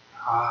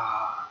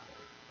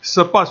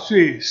18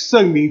岁，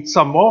圣灵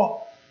怎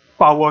么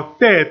把我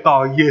带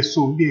到耶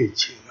稣面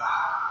前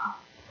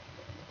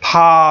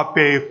他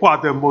被挂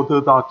在木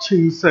头上，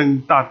亲身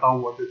担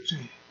当我的罪。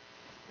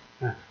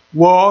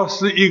我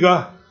是一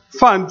个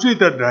犯罪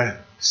的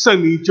人，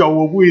圣灵叫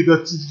我为了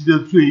自己的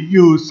罪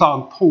忧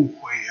伤痛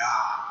悔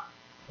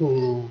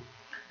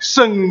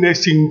圣灵的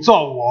心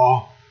照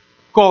我，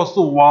告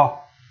诉我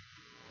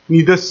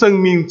你的生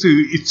命只有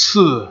一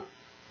次。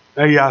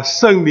哎呀，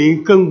圣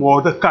灵跟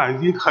我的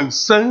感情很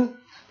深，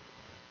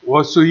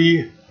我所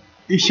以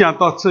一想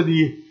到这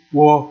里，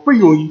我不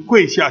容易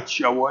跪下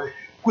去我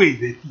跪在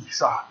地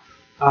上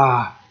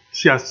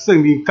向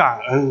圣灵感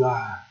恩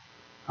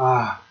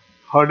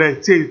后来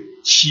再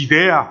起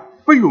来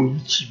不容易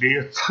起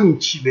来，撑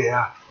起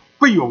来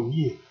不容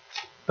易，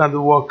但是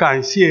我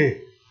感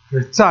谢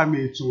赞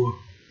美主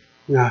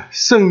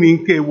圣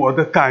灵给我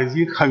的感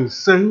情很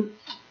深，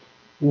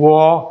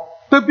我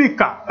特别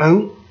感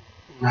恩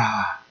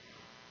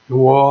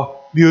我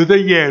流着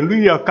眼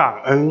泪要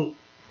感恩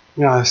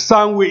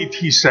三位一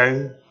体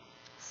神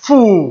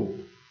父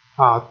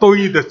独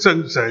一的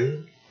真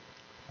神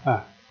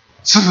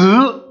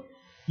子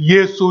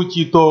耶稣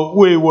基督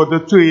为我的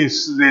罪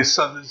死在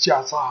十字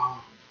架上，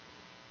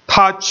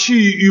他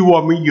去与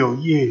我们有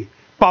益，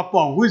把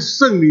宝贵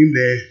圣灵来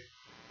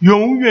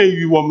永远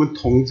与我们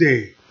同在，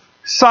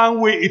三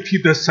位一体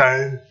的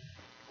神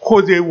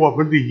活在我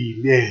们的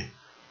里面，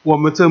我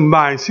们正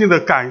满心的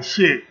感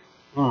谢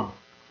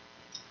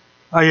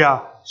哎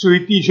呀，所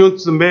以弟兄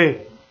姊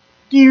妹，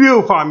第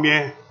六方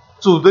面，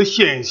主的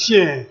显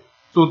现，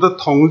主的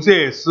同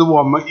在是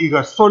我们一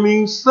个属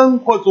灵生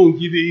活中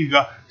间的一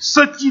个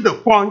实际的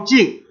光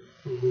景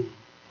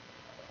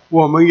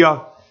我们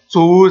要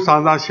主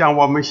常常向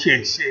我们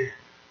显现，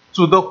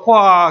主的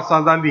话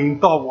常常领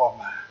导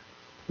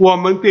我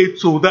们对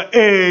主的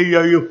爱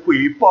要有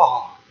回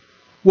报，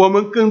我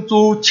们跟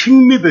主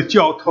亲密的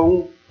交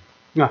通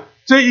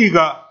这一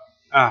个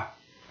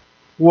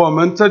我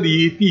们这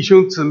里弟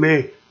兄姊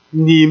妹，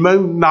你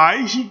们哪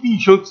一些弟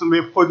兄姊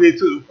妹活在这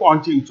个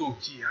光景中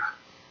间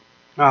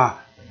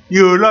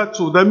有了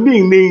主的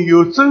命令，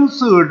有遵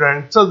守的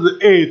人，这是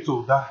爱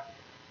主的，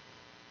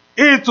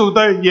爱主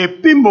的也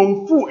必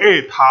蒙父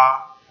爱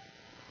他，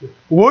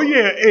我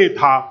也爱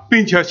他，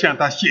并且向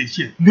他显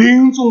现，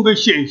临终的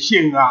显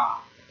现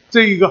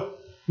这一个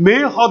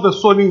美好的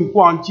属灵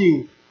光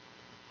景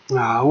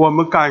我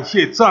们感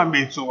谢赞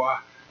美主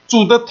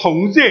主的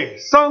同在，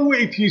三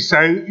位一体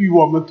神与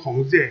我们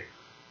同在，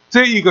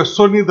这一个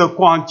属灵的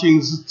光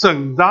景是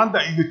正常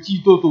的一个基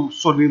督徒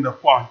属灵的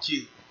光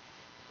景，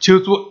求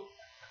主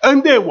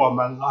恩待我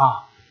们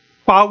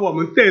把我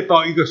们带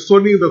到一个属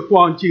灵的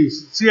光景，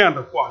是这样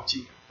的光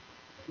景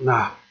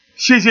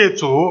谢谢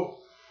主。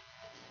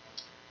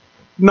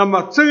那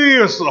么这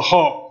个时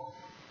候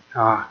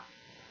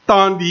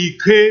当离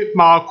开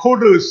马可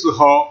的时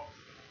候，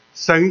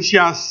神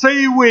向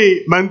7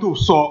位门徒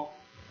说，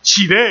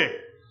起来，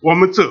我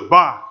们走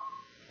吧。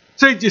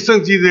这节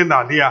圣经在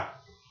哪里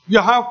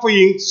约翰福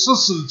音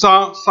14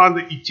章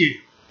31节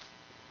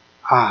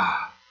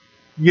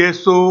耶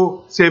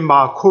稣在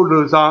马可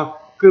楼上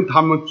跟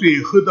他们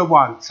最后的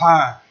晚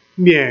餐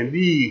勉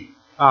励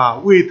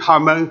为他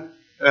们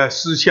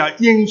施下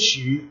应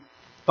许。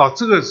到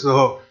这个时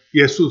候，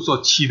耶稣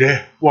说，起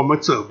来，我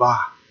们走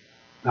吧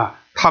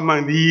他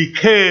们离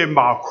开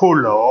马可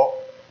楼，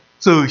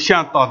走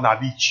向到哪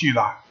里去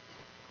了？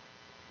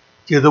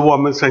就是我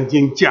们曾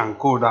经讲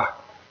过的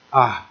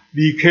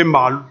离开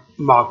马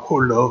可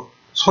楼，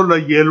出了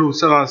耶路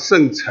撒冷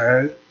圣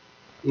城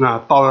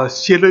到了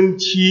西伦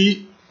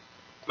期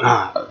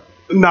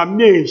那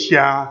面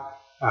向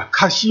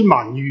客西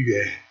马尼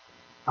园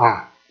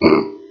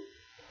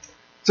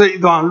这一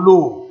段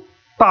路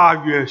大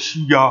约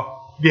需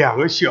要2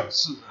个小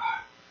时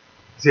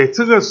在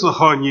这个时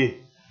候呢，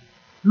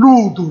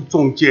路途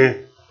中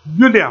间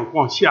月亮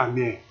光下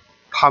面，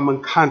他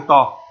们看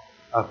到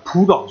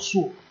葡萄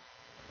树。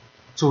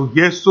主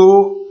耶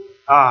稣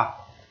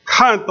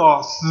看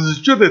到视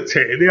觉的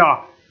材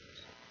料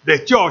来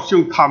教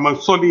训他们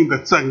所领的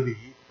真理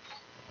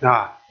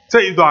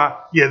这一段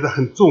也是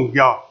很重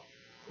要。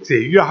在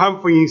约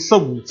翰福音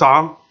15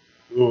章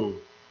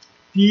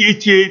第1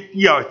节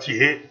第2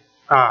节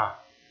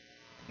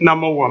那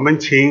么我们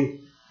请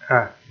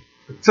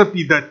这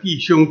边的弟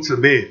兄姊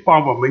妹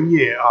帮我们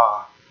念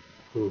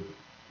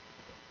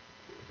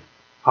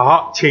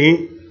好，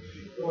请。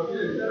我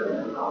是真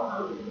正老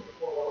师，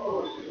我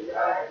不是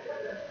爱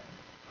人，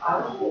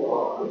凡属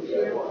我不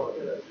接我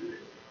的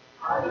事，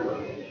他就离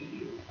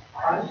去；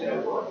凡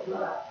选我出来，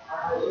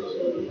他就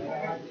修理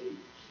干净，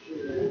是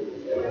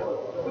接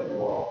我的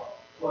我。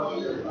我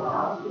是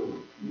老师，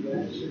你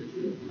们是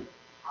枝子，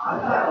藏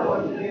在我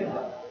里面的，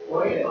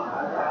我也藏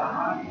在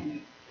他里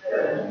面。这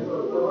人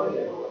就多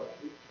结果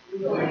子，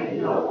因为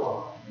有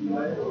我，你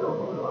们就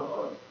不能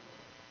做。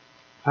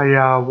哎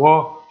呀，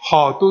我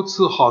好多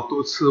次，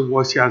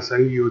我向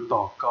神有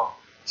祷告，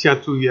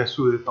向主耶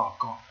稣有祷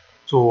告。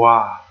主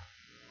啊，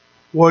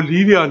我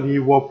离了你，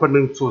我不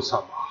能做什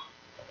么。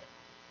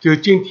就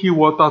今天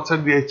我到这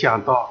里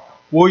讲到，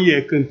我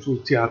也跟主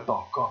这样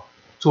祷告。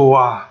主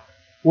啊，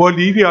我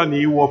离了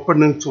你，我不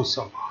能做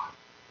什么。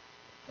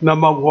那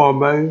么我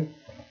们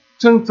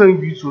真正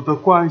与主的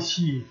关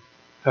系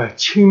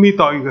亲密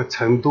到一个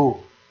程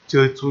度，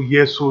就主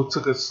耶稣这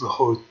个时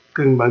候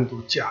跟门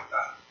徒讲的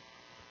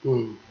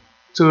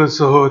这个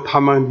时候他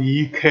们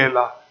离开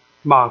了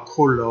马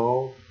可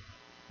楼，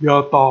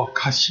要到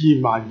客西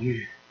马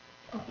尼，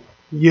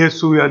耶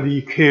稣要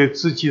离开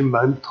自己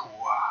门徒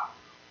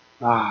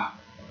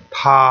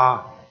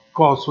他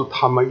告诉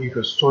他们一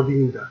个属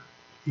灵的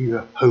一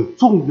个很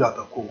重要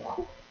的功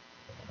课。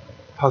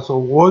他说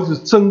我是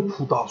真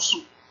葡萄树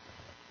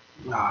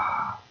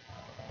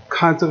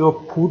看这个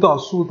葡萄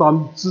树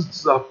上枝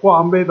子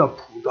挂满了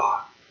葡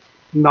萄，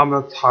那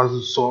么他是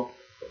说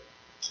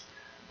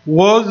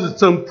我是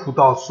真葡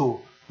萄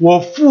树，我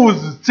父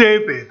是栽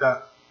培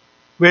的，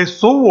为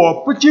属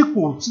我不结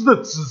果子的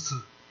枝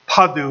子，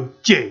他就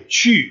剪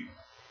去；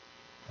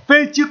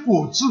凡结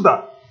果子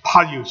的，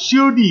他就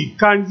修理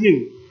干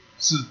净，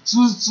使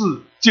枝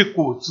子结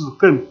果子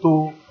更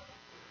多。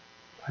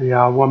哎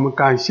呀，我们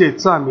感谢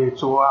赞美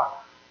主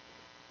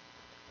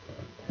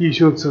弟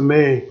兄姊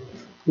妹，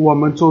我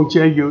们中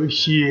间有一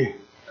些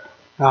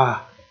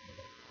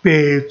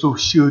被主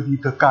修理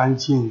的干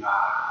净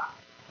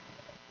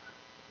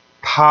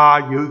他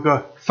有一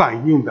个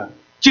反应的，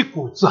结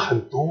果子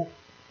很多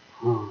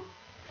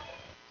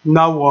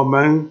那我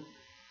们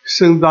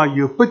身上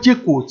有不结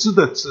果子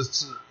的枝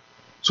子，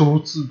主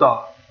知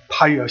道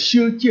他要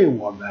修剪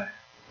我们，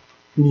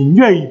你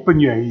愿意不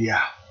愿意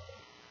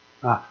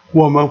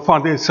我们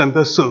放在神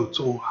的手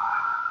中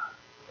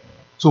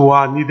主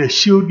啊，你得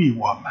修理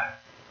我们，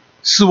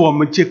使我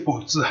们结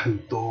果子很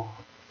多。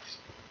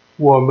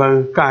我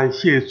们感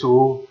谢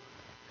主，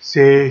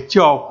在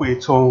教会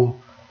中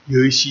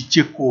有一些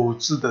结果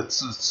子的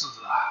枝子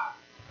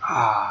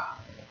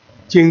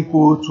经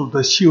过主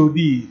的修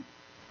理，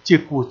结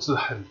果子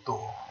很多。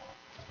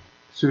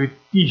所以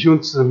弟兄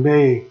姊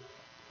妹，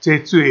在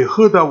最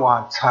后的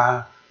晚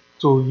餐，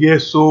主耶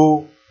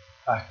稣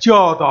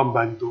教导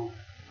门徒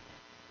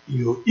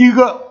有一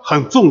个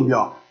很重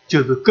要，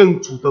就是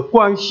跟主的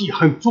关系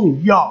很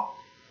重要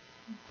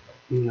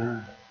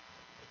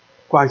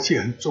关系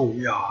很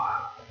重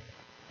要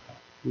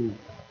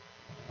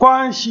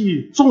关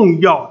系重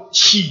要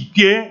起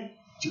点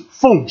就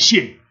奉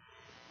献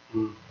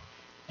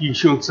弟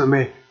兄姊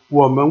妹，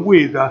我们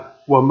为了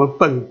我们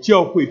本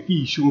教会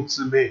弟兄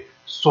姊妹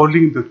所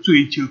领的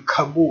追求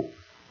渴慕，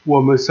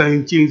我们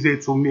曾经在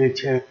主面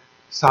前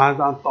常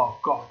常祷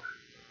告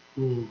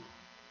的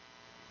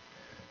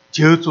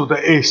求主的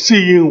爱吸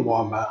引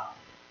我们，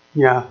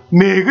让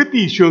每个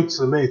弟兄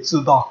姊妹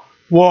知道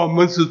我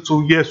们是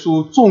主耶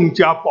稣重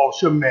价宝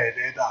血买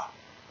来的，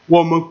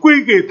我们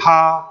归给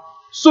他，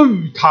属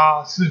于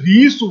他，是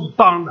理所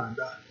当然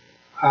的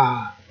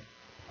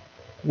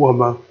我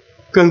们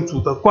跟主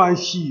的关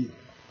系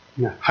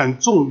很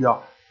重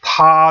要，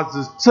他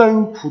是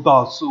真葡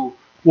萄树，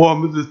我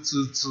们是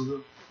枝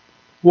子，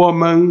我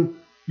们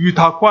与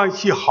他关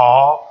系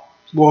好，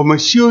我们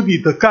修理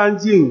的干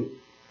净，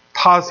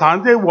他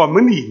藏在我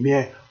们里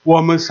面，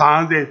我们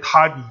藏在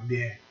他里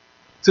面，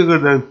这个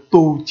人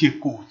都结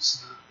果子。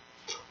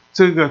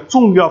这个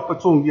重要不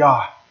重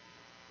要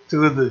这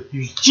个是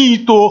与基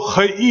督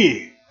合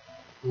一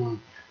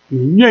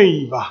你愿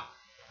意吧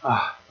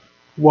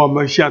我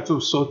们向主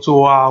说，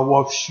主啊，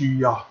我需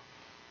要，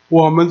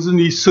我们是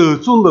你手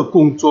中的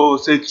工作，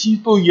在基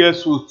督耶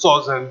稣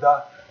造成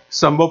的，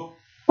什么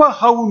不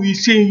合乎你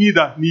心意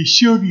的，你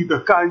修理的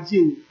干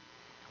净，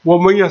我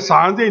们要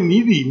藏在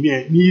你里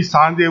面，你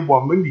藏在我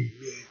们里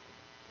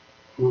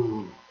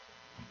面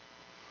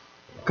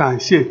感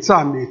谢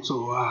赞美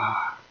主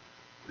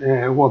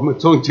我们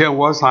中间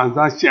我常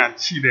常想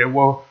起来，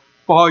我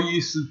不好意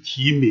思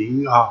提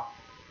名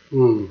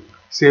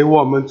在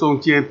我们中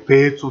间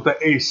被主的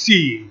爱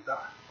吸引的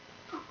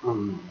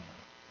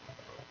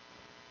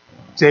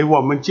在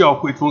我们教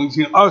会中已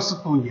经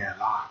20多年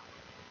了。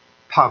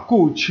他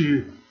过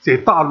去在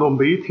大陆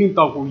没听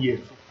到过耶稣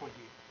福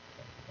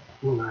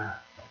音，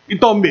一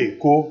到美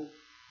国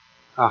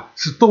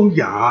是东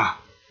洋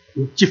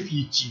接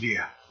飞机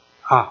的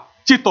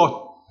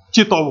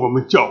接到我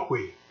们教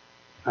会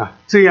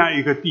这样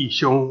一个弟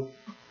兄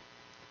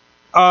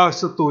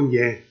，20多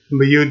年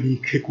没有离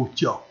开过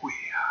教会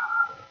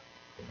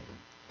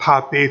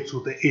他被主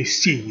的爱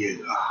吸引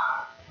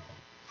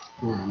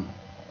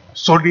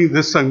属灵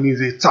的生命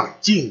在长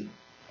进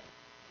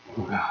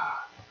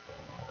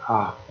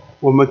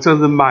我们真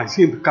是满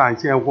心的感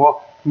谢。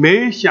我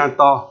没想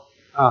到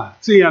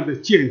这样的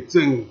见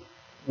证，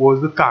我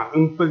是感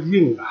恩不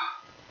尽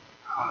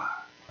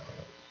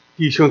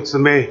弟兄姊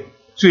妹，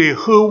最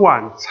后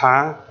晚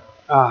餐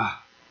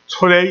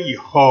出来以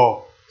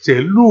后，在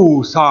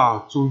路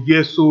上主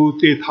耶稣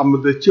对他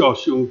们的教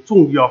训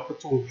重要不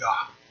重要？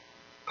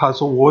他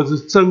说我是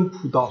真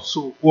葡萄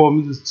树，我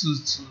们是枝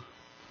子，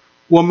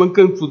我们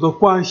跟主的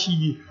关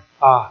系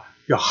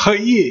要合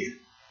一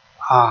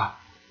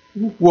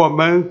我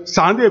们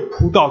长在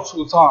葡萄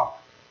树上，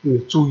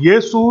主耶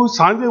稣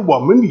长在我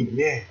们里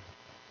面，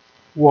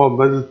我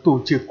们是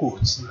多结果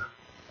子。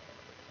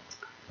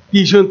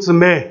弟兄姊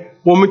妹，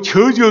我们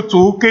求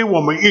主给我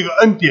们一个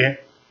恩典，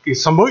给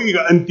什么一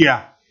个恩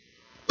典？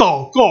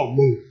祷告蒙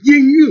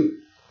应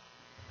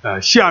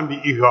用下面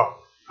一个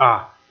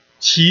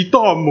祈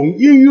祷蒙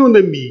应用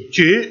的秘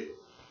诀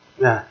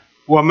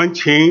我们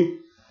请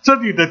这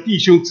里的弟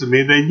兄姊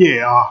妹来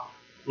念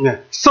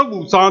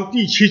15章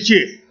第7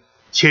节，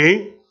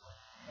请。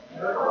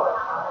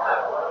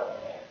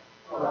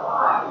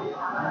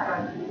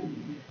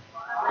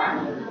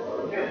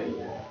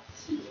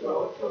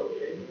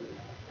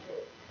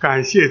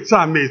感谢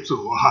赞美主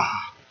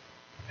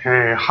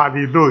哈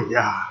利路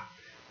亚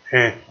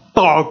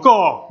祷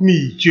告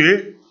秘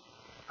诀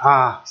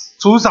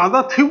主常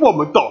常听我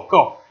们祷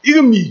告，一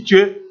个秘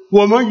诀，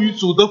我们与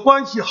主的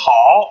关系好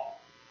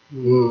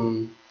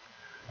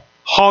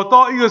好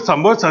到一个什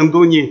么程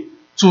度呢？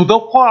主的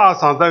话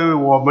常在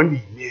我们里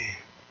面，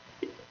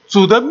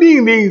主的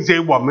命令在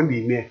我们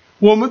里面，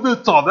我们都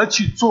找着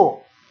去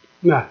做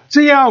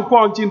这样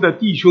光景的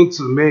弟兄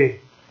姊妹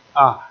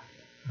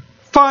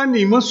凡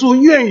你们所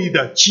愿意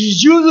的，祈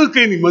就是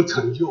给你们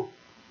成就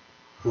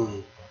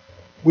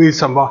为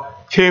什么？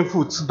天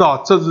父知道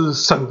这是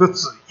神的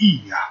旨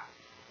意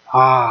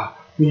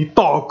你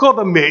祷告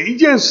的每一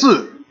件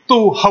事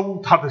都合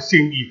乎他的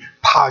心意，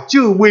他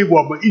就为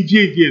我们一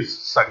件件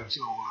成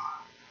就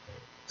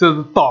这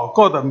是祷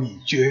告的秘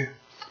诀。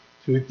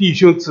所以弟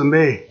兄姊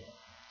妹，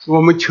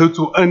我们求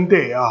主恩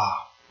待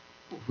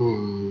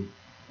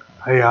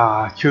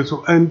求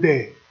主恩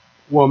待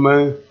我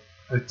们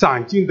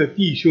长进的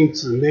弟兄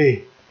姊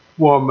妹，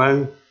我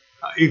们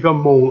一个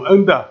蒙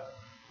恩的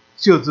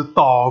就是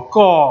祷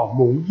告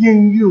蒙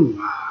应用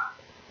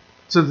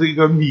这是一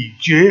个秘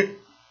诀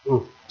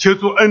求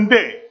主恩待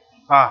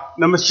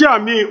那么下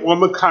面我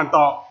们看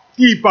到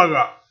第8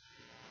个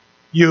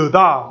犹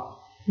大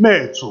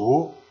卖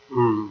主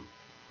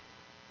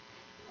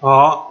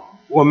好，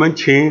我们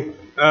请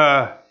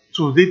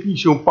主的弟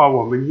兄帮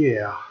我们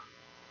念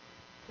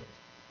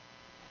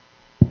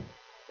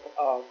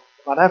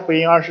马太福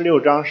音26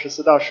章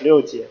14到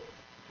16节，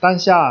当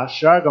下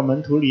12个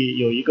门徒里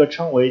有一个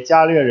称为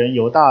加略人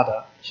犹大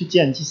的，去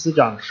见祭司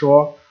长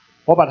说，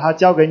我把他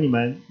交给你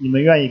们，你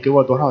们愿意给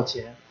我多少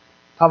钱？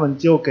他们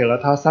就给了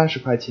他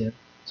30块钱。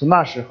从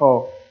那时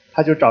候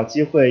他就找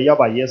机会要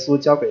把耶稣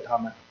交给他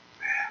们。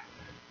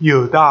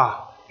犹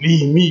大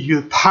里面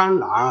就贪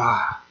婪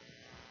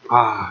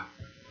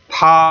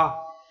他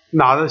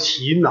拿着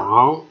皮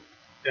囊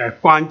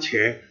关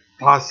钱，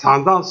他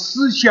常常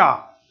私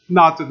下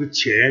拿这个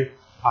钱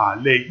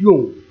来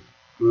用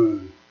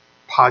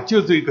他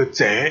就是一个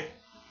贼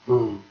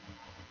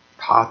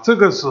他这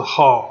个时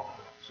候，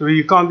所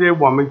以刚才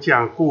我们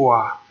讲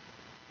过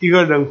一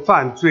个人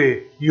犯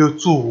罪有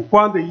主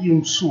观的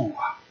因素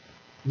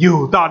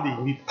犹大里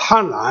面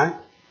贪婪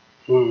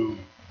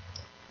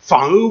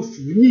妨恩负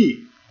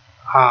义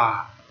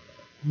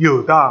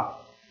犹大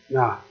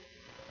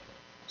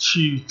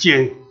去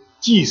见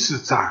祭司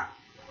长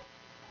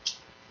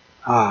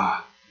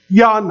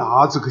押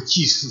拿这个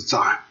祭司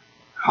长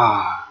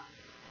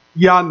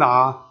押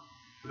拿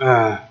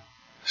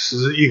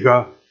是一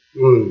个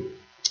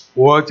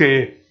我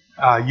在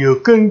有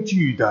根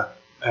据的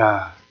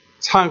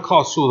参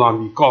考书上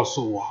面告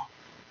诉我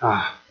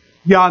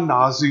押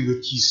拿是一个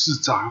祭司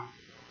长，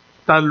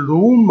但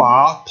罗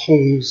马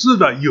统治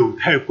了犹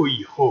太国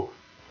以后，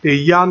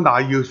对押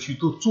拿有许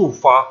多做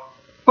法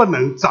不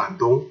能赞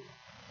同，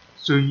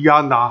所以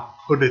押拿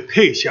后来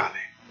退下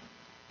来。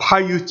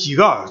他有几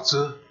个儿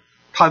子，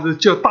他是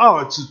叫大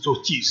儿子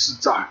做祭司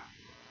长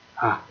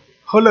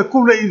后来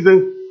过了一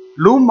阵，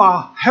罗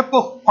马还不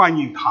欢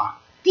迎他，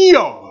第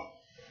2个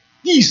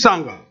第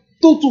3个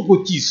都做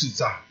过祭司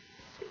长。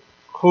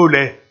后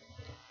来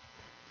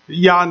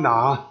押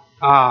拿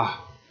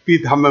被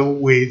他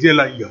们围着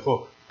了以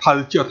后，他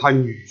是叫他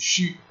女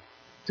婿，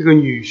这个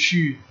女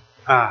婿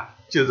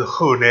就是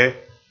后来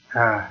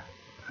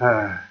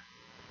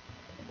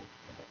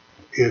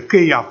盖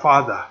亚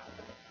法的，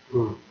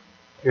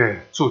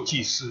做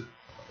祭司。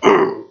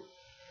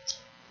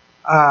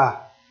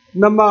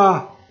那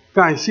么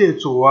感谢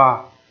主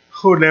啊！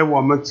后来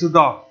我们知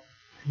道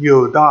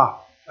有的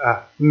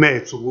买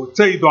主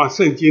这一段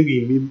圣经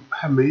里面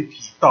还没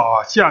提到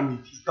啊，下面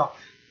提到。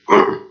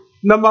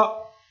那么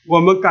我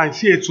们感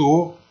谢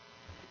主，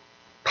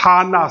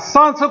他那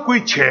30块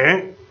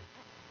钱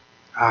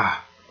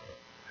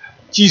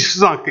祭司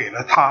长给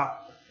了他，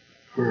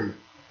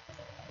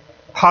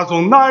他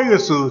从那个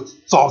时候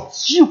找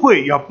机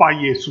会要把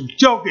耶稣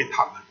交给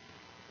他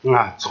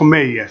们，出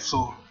卖耶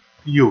稣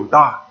有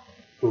的。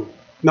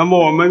那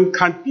么我们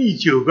看第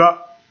9个，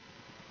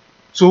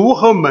主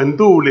和门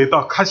徒来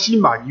到客西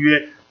马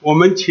约，我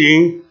们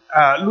请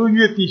陆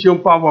月弟兄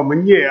帮我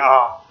们念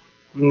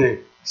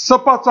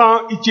18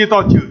章1节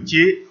到9节。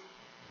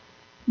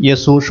耶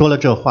稣说了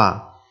这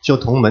话，就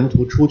同门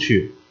徒出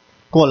去，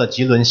过了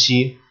吉伦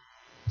西，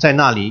在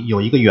那里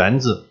有一个园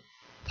子，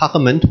他和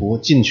门徒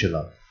进去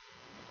了。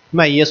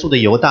卖耶稣的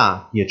犹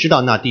大也知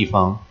道那地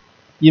方，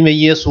因为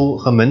耶稣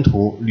和门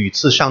徒屡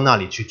次上那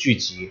里去聚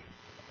集。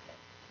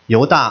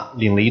犹大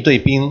领了一队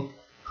兵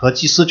和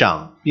祭司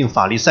长并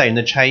法利赛人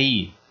的差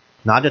役，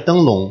拿着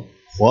灯笼、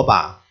火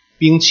把、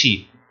兵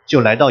器，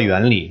就来到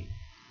园里。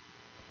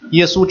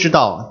耶稣知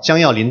道将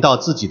要临到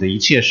自己的一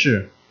切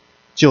事，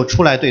就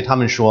出来对他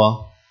们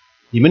说：“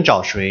你们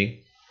找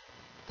谁？”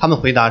他们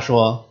回答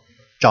说：“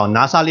找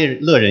拿撒勒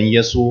人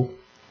耶稣。”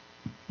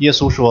耶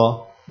稣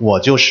说：“我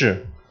就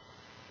是。”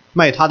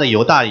卖他的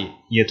犹大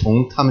也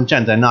同他们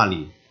站在那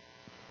里。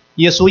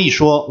耶稣一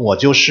说我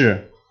就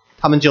是，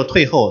他们就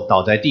退后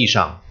倒在地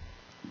上。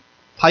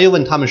他又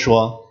问他们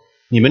说：“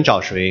你们找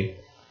谁？”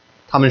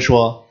他们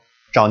说：“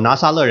找拿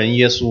撒勒人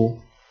耶稣。”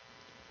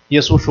耶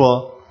稣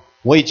说：“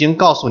我已经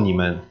告诉你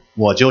们，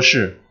我就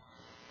是。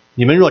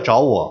你们若找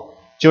我，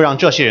就让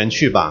这些人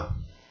去吧。”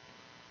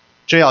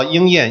这要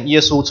应验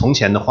耶稣从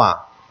前的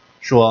话，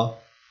说：“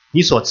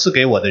你所赐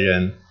给我的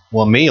人，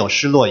我没有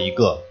失落一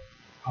个。”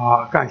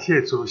感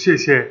谢主，谢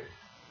谢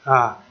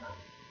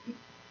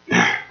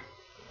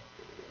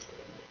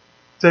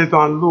这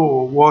段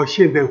路我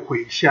现在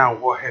回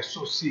想我还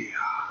熟悉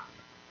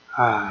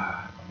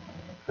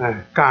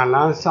橄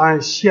榄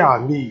山下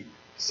面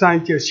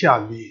山脚下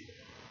面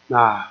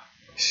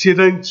西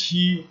人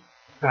区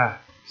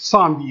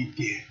上面一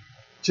点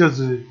就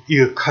是一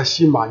个客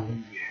西马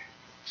尼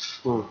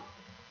园。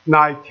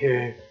那一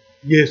天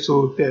耶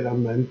稣带了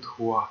门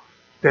徒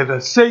带了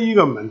11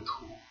个门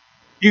徒，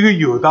一个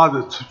犹大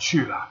的出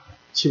去了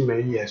去买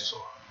耶稣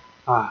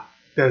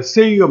带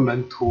11个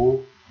门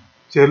徒，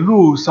在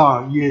路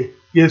上耶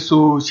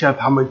稣向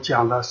他们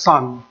讲了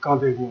刚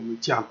才我们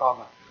讲到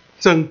了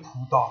真葡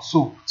萄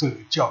树这个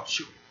教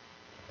训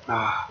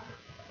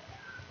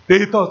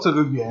来到这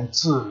个园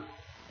子，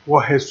我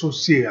还熟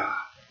悉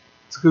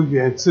这个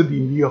园子里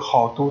面有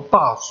好多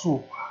大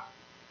树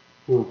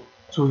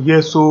主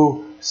耶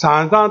稣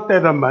常常带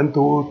着门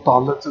徒到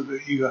了这个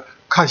一个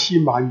客西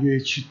马尼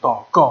去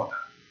祷告的。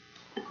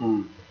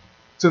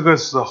这个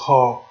时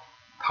候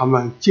他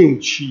们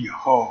进去以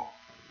后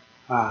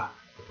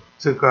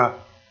这个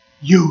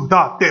犹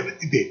大带了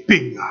一队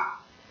兵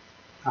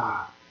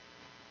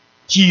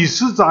祭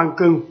司长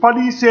跟法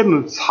利赛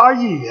人差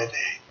役也来，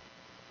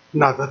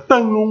拿着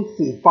灯笼、火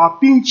把、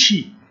兵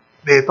器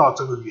来到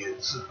这个园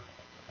子。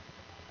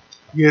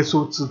耶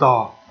稣知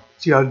道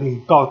就要领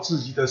到自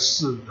己的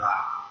事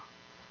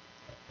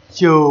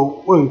就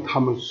问他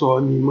们说：“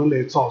你们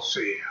来找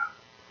谁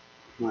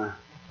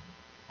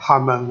他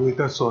们回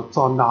答说：“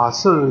找拿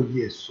撒勒人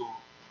耶稣。”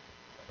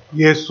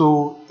耶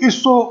稣一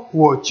说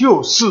我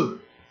就是，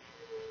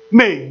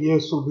卖耶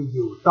稣的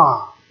犹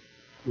大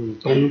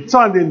同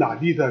站在那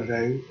里的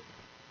人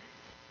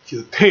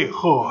就退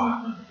后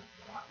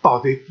倒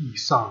在地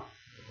上。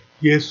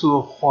耶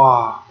稣的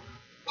话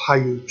他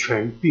有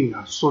权柄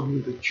说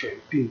明的权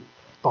柄，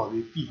倒在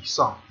地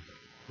上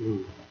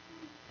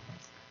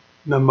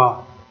那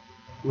么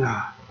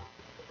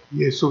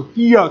耶稣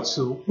第二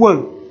次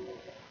问，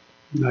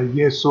那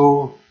耶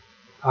稣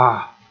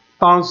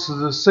当时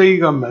11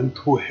个门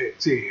徒还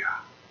在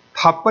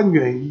他不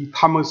愿意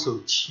他们受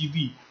欺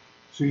凌，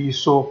所以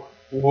说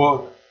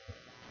我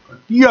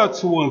第二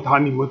次问他：“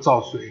你们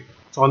找谁？”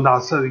找拿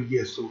撒勒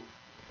耶稣。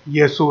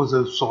耶稣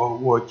就说：“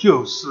我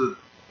就是。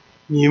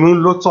你们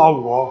若找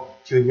我，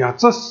就让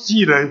这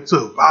些人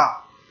走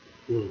吧。”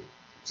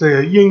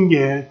这应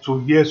验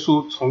主耶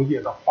稣从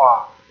前的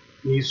话：“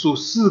你所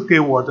赐给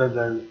我的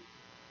人，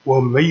我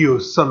没有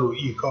失落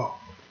一个。”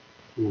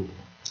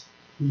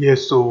耶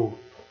稣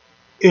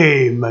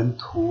爱门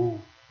徒，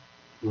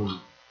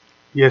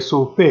耶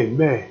稣被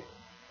卖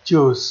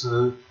就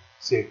是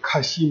在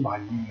客西马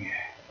尼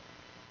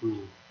园，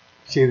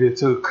现在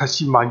这个客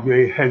西马尼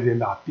园还在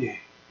那边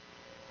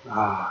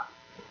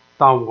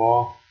当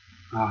我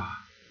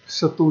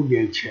10多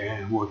年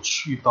前我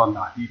去到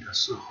那里的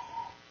时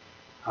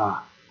候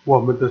我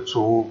们的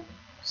主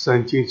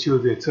曾经就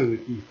在这个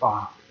地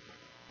方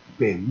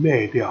被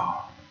卖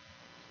掉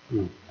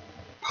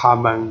他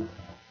们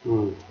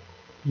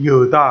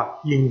有的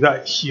引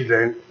着一些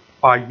人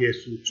把耶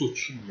稣捉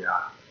去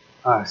呀。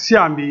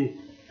下面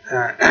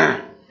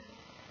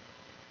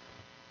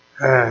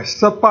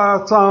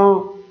18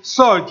章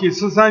12节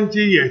13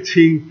节也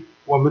请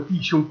我们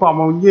弟兄帮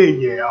忙念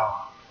念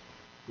啊。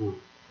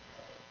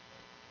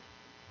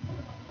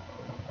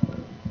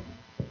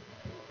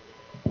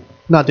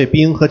那队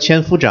兵和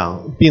千夫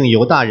长并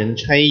犹大人的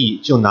差役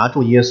就拿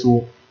住耶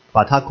稣，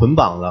把他捆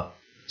绑了，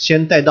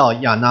先带到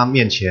亚那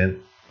面前，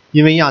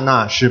因为亚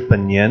那是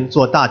本年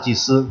做大祭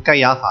司该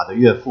亚法的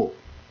岳父。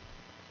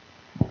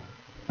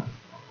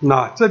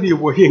那这里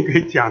我应该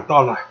讲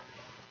到了，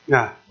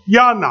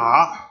亚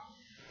那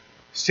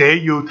在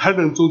犹太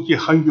人中间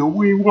很有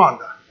威望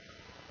的，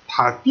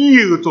他第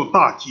一个做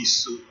大祭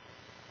司，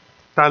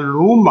但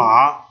罗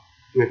马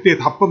对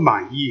他不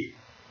满意，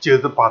就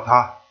是把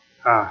他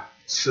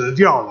辞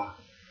掉了。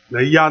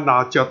那亚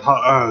那叫他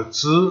儿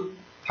子，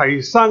他有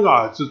3个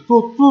儿子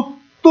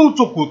都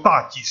做过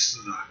大祭司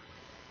的，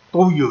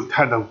都犹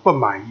太人不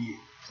满意。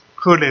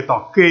后来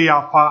到该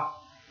亚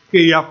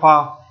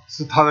法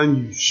是他的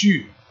女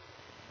婿。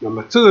那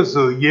么这个时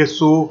候耶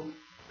稣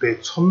被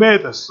出卖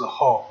的时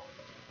候，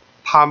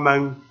他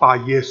们把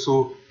耶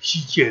稣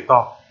提接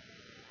到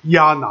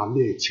亚那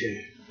面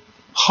前，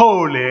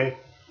后来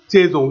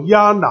再从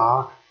亚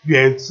那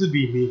园子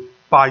里面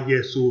把耶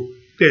稣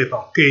带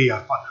到该亚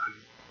法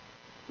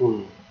那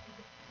里。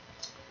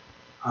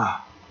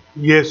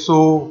耶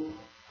稣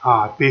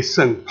被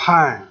审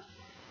判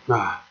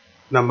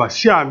那么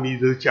下面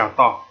就讲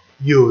到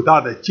犹大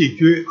的结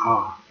局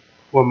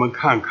我们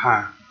看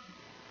看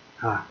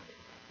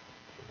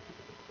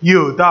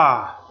犹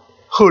大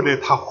后来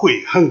他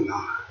悔恨了，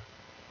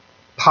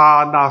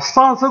他拿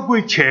30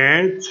块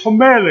钱出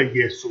卖了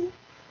耶稣，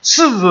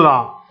事实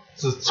上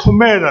是出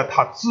卖了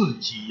他自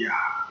己呀。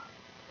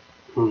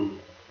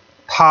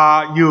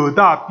犹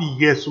大比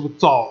耶稣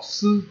早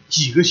死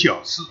几个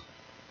小时。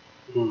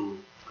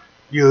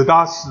犹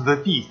大死的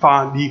地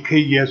方离开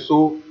耶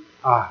稣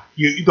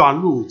有一段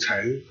路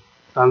程，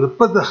但是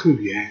不是很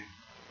远。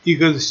一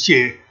个是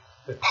写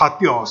他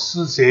吊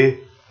死在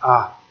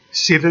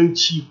锡人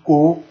起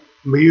国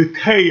没有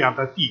太阳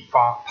的地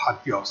方，他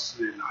吊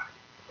死在那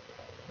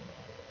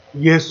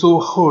里。耶稣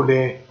后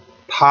来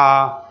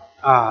他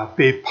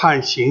被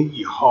判刑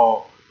以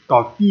后，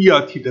到第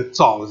2天的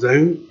早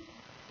晨，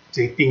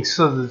在钉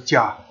十字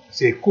架，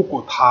在哥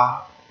哥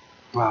他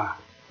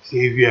在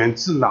园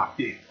子那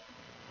边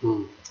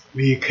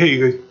离开一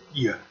个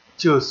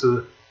就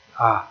是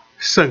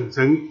省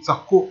城一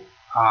国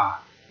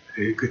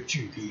一个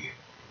距离。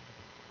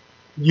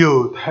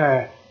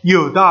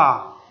犹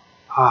大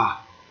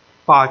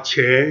把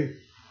钱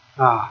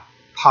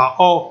他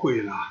懊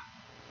悔了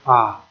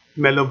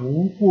买了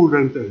无辜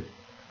人的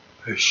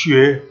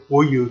血，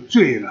我有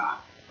罪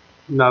了。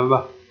那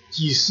么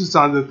祭司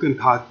长就跟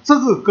他，这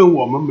个跟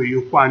我们没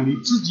有关，你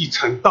自己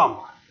承担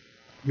吧。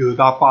犹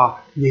大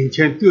把银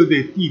钱丢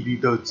在地里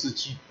头，自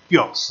己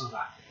吊死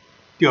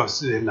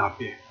在那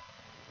边。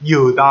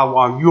犹大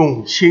往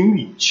永刑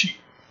里去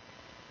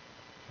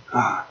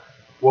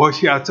我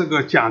想这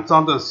个讲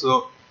章的时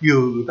候，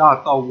犹大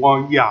到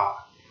往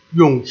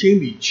永刑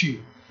里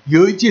去，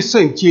有一节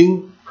圣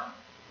经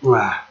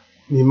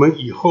你们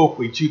以后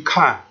回去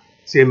看，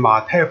在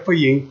马太福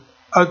音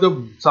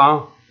25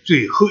章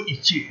最后一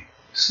节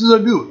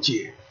46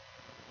节，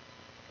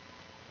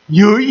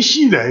有一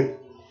些人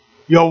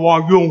要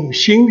往永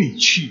刑里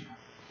去，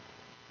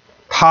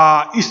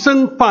他一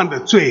生犯的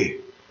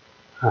罪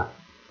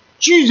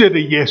拒绝了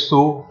耶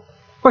稣，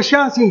不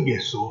相信耶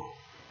稣，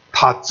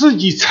他自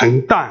己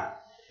承担，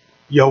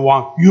要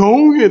往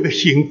永远的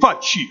刑罚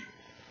去。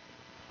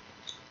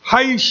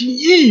还有一些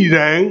义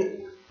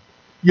人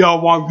要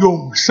往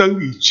永生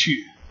里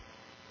去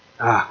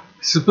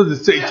是不是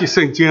这一节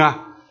圣经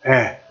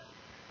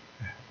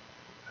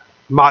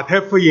马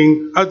太福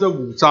音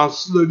25章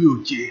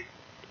46节，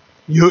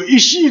有一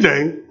些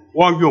人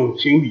往永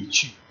刑里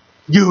去，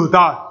犹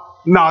大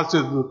那就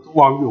是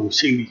往永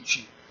刑里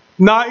去。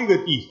那一个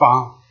地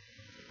方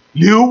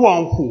流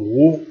亡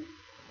湖，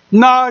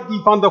那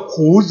地方的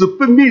湖是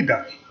不灭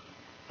的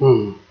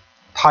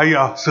他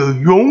要受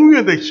永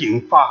远的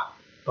刑罚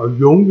到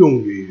永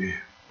永远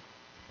远。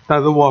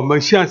但是我们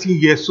相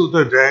信耶稣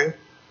的人，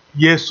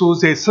耶稣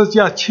在十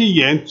架七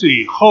言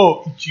最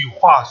后一句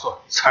话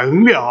说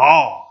成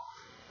了，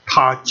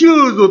他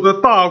救赎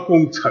的大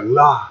功成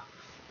了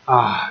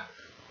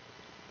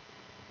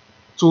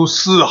主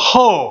死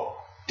后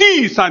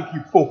第3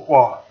天复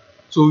活，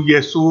主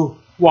耶稣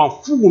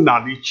往父那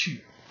里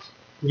去。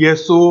耶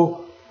稣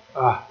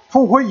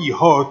复活以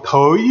后，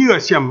头一个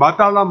向马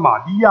达拉玛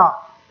利亚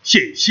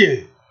显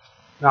现。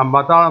那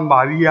马达拉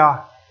玛利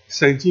亚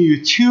曾经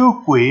有求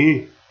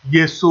鬼，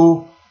耶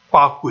稣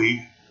把鬼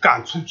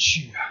赶出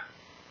去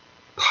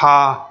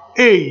他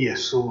爱耶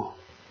稣，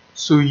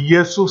所以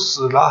耶稣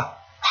死了，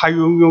他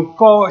用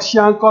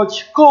香膏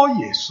去膏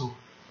耶稣。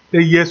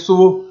但耶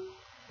稣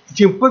已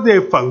经不在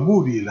坟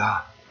墓里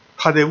了，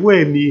他在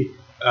外面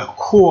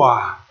哭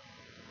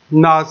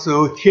那时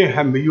候天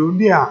还没有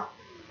亮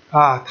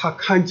他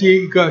看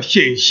见一个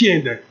显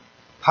现的，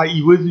他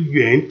以为是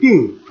园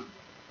丁，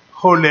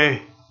后来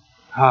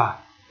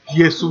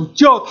耶稣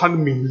叫他的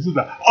名字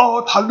的，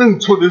他认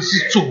出的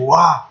是主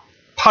啊，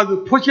他就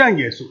扑向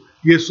耶稣。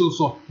耶稣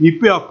说：“你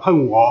不要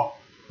碰我，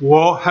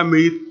我还没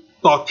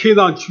到天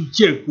上去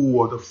见过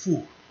我的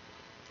父。”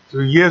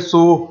所以耶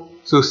稣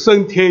就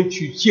升天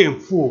去见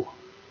父，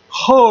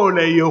后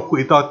来又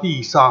回到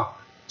地上，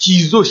继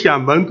续向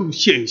门徒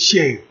显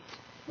现。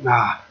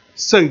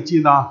圣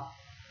经呢，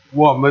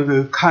我们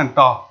都看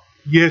到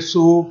耶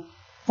稣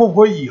复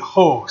活以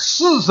后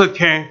40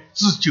天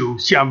之久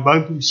向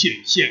门徒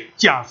显现，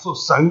讲述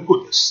神国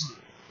的事，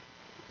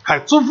还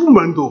嘱咐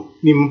门徒：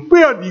你们不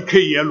要离开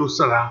耶路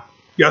撒冷，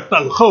要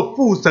等候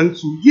父神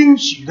所应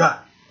许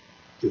的，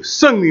就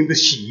圣灵的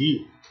喜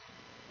悦。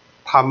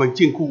他们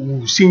经过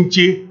五旬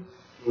节，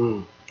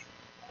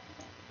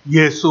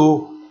耶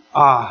稣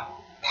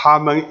他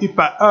们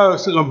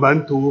120个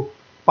门徒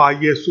把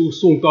耶稣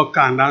送到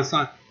橄榄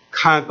山，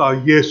看到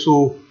耶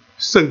稣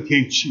升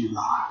天去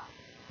了。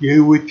有一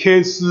位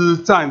天使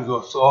站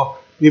着说：“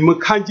你们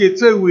看见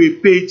这位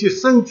背着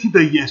身体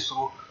的耶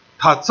稣，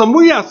他怎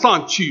么样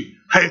上去，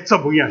还怎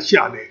么样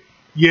下来？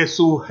耶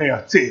稣还要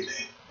再来。”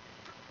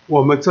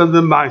我们真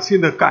的满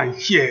心的感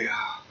谢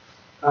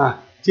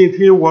今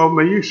天我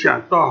没有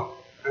想到，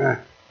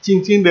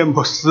金金的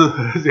牧师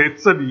在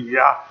这里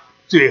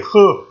最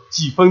后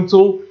几分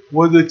钟，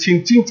我就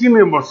请金金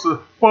的牧师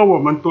帮我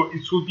们读一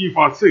处地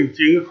方圣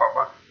经，好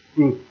吧？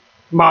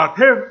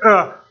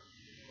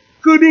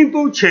哥林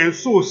多前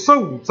书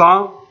15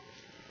章，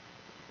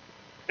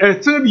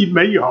这里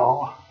没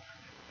有。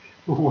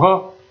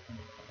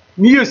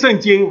你有圣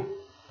经，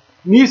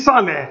你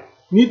上来，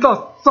你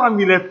到上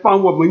面来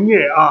帮我们念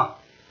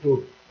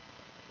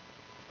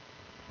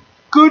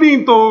哥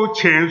林多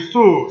前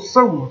书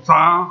15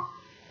章，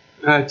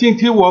今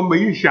天我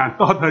没有想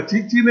到的，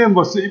今天的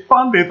牧师一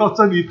般来到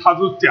这里，他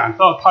就讲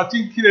到，他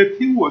今天来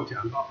听我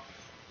讲到。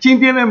今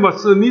天的牧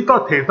师，你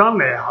到台上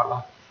来好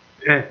了。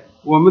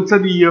我们这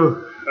里有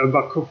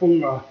麦克风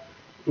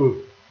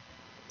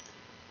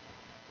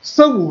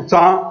15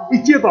章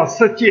1节到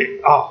10节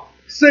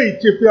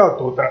11节不要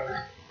读的。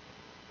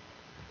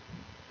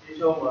弟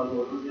兄们，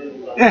我如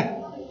今来。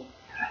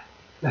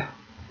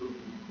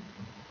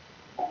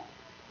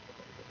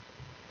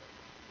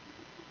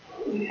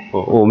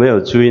我没有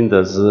注音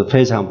的是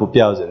非常不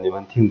标准，你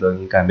们听得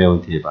应该没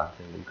问题吧？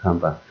你们看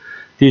吧。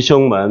弟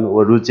兄们，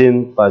我如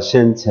今把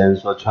先前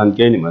所传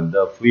给你们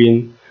的福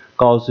音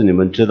告诉你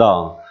们知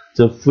道，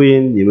这福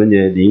音你们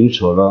也领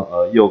受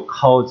了，又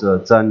靠着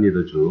站立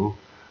的主，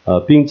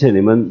并且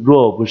你们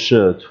若不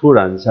是突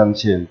然相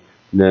信，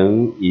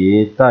能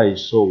以代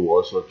受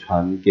我所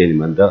传给你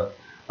们的，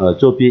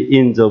就必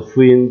因着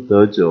福音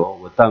得救。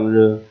我当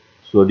日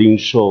所领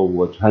受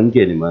我传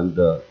给你们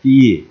的第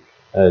一，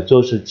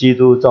就是基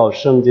督照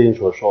圣经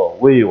所说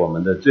为我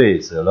们的罪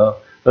死了，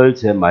而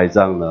且埋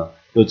葬了，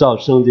又照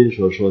圣经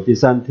所说第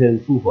3天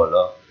复活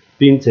了，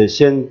并且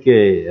先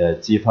给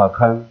基法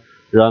看，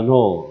然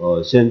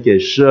后先给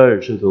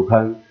12使徒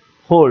看，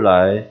后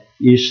来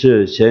一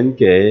是先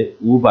给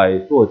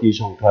500多弟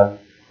兄看，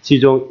其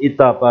中一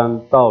大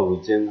半到如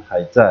今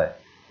还在，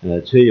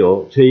吹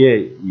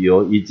叶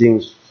油已经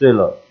碎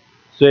了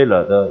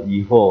的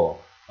以后，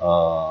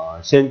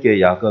先给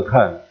雅各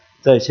看，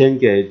再先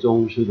给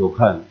众使徒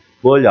看，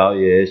末了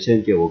也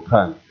先给我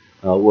看，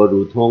我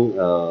如同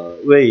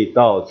未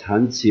到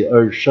残期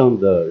而生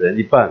的人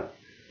一般，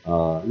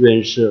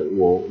愿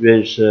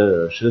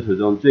是使徒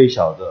中最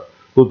小的，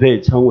不配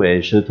称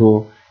为使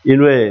徒，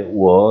因为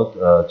我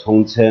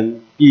从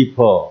前逼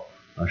迫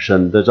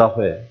神的教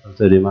会。到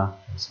这里吗？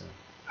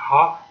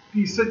好，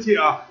第10节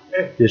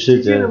第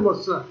10节。牧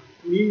师，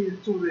你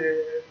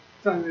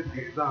站在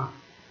台上，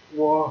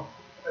我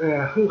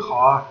很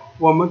好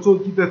我们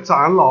中间的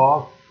长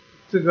老，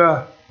这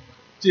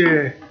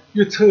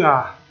岳称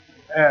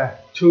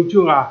琼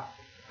琼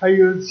还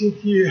有今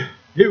天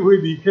一位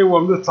离开我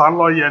们的长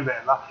老也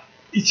来了，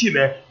一起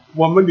来，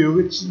我们留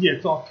个纪念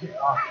照片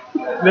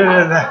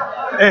来，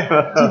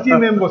今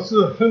天的牧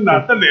师很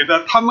难得来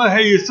的，他们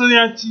还有摄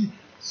像机，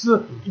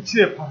是一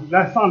起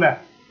来上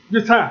来，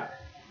岳称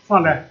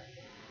上来，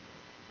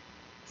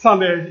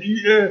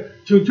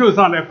琼琼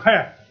上来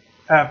快，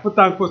不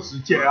耽误时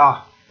间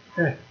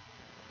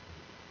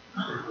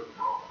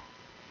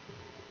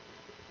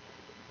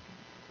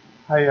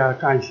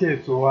感谢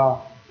主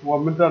我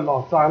们的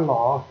老长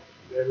老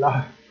来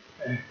了，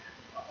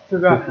这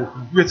个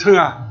岳称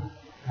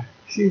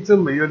新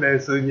增没有来的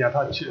时候让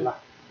他去了，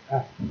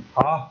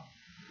好。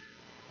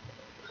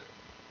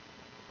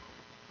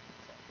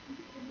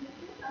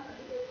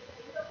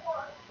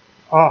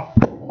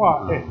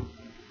话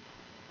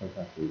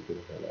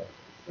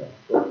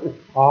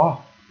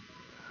好。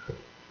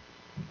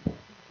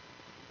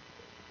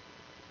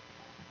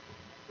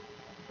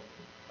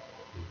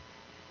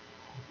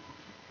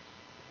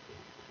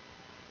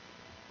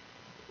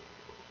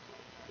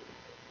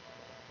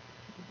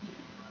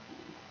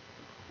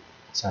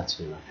下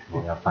去了，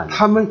我要办。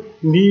他们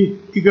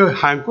一个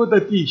韩国的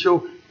弟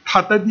兄，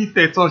他的你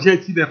带照相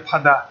机来拍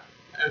的，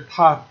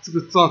他这个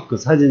照。个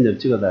사진 좀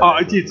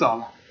찍어달라. 已经找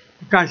了。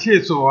感谢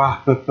主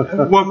啊！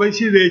我们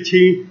现在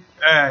请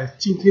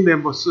今天的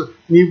牧师，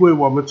你为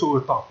我们做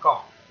个祷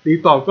告，你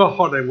祷告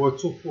好了，我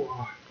祝福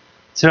啊。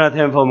亲爱的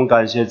天父，我们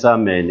感谢赞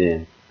美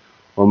你。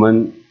我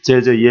们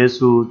借着耶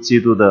稣基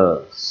督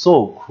的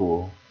受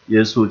苦，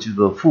耶稣基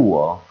督的复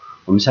活，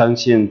我们相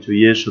信主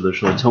耶稣的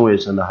时候成为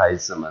神的孩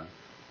子们，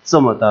这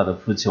么大的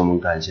福气，我们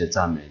感谢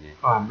赞美你。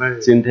阿门。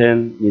今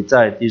天你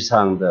在地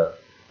上的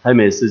还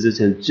没死之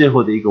前最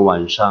后的一个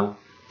晚上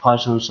发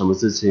生什么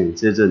事情？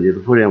接着你的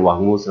夫人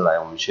王牧师来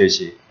我们学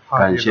习，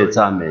感谢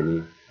赞美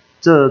你，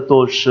这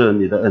都是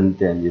你的恩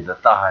典，你的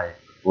大爱。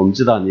我们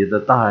知道你的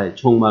大爱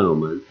充满了我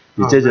们，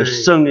你借着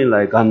圣灵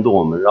来感动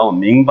我们，让我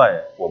们明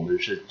白我们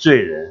是罪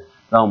人，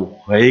让我们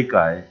悔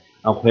改，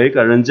让悔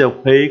改人在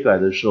悔改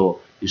的时候，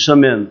你赦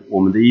免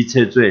我们的一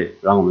切罪，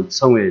让我们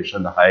成为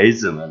神的孩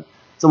子们。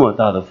这么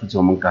大的福气，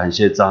我们感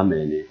谢赞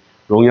美你，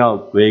荣耀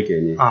归给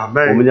你。阿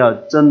们。我们要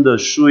真的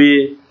属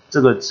于这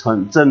个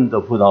真的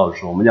葡萄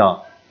树，我们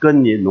要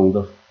跟你弄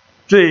得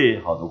最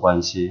好的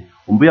关系。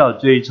我们不要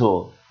追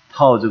求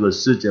讨这个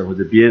世界或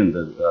者别人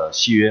的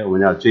喜悦，我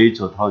们要追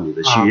求讨你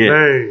的喜悦。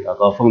祷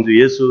告奉主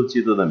耶稣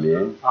基督的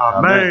名。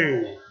阿们。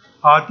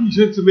好，弟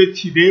兄姊妹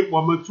起立，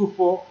我们祝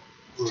福。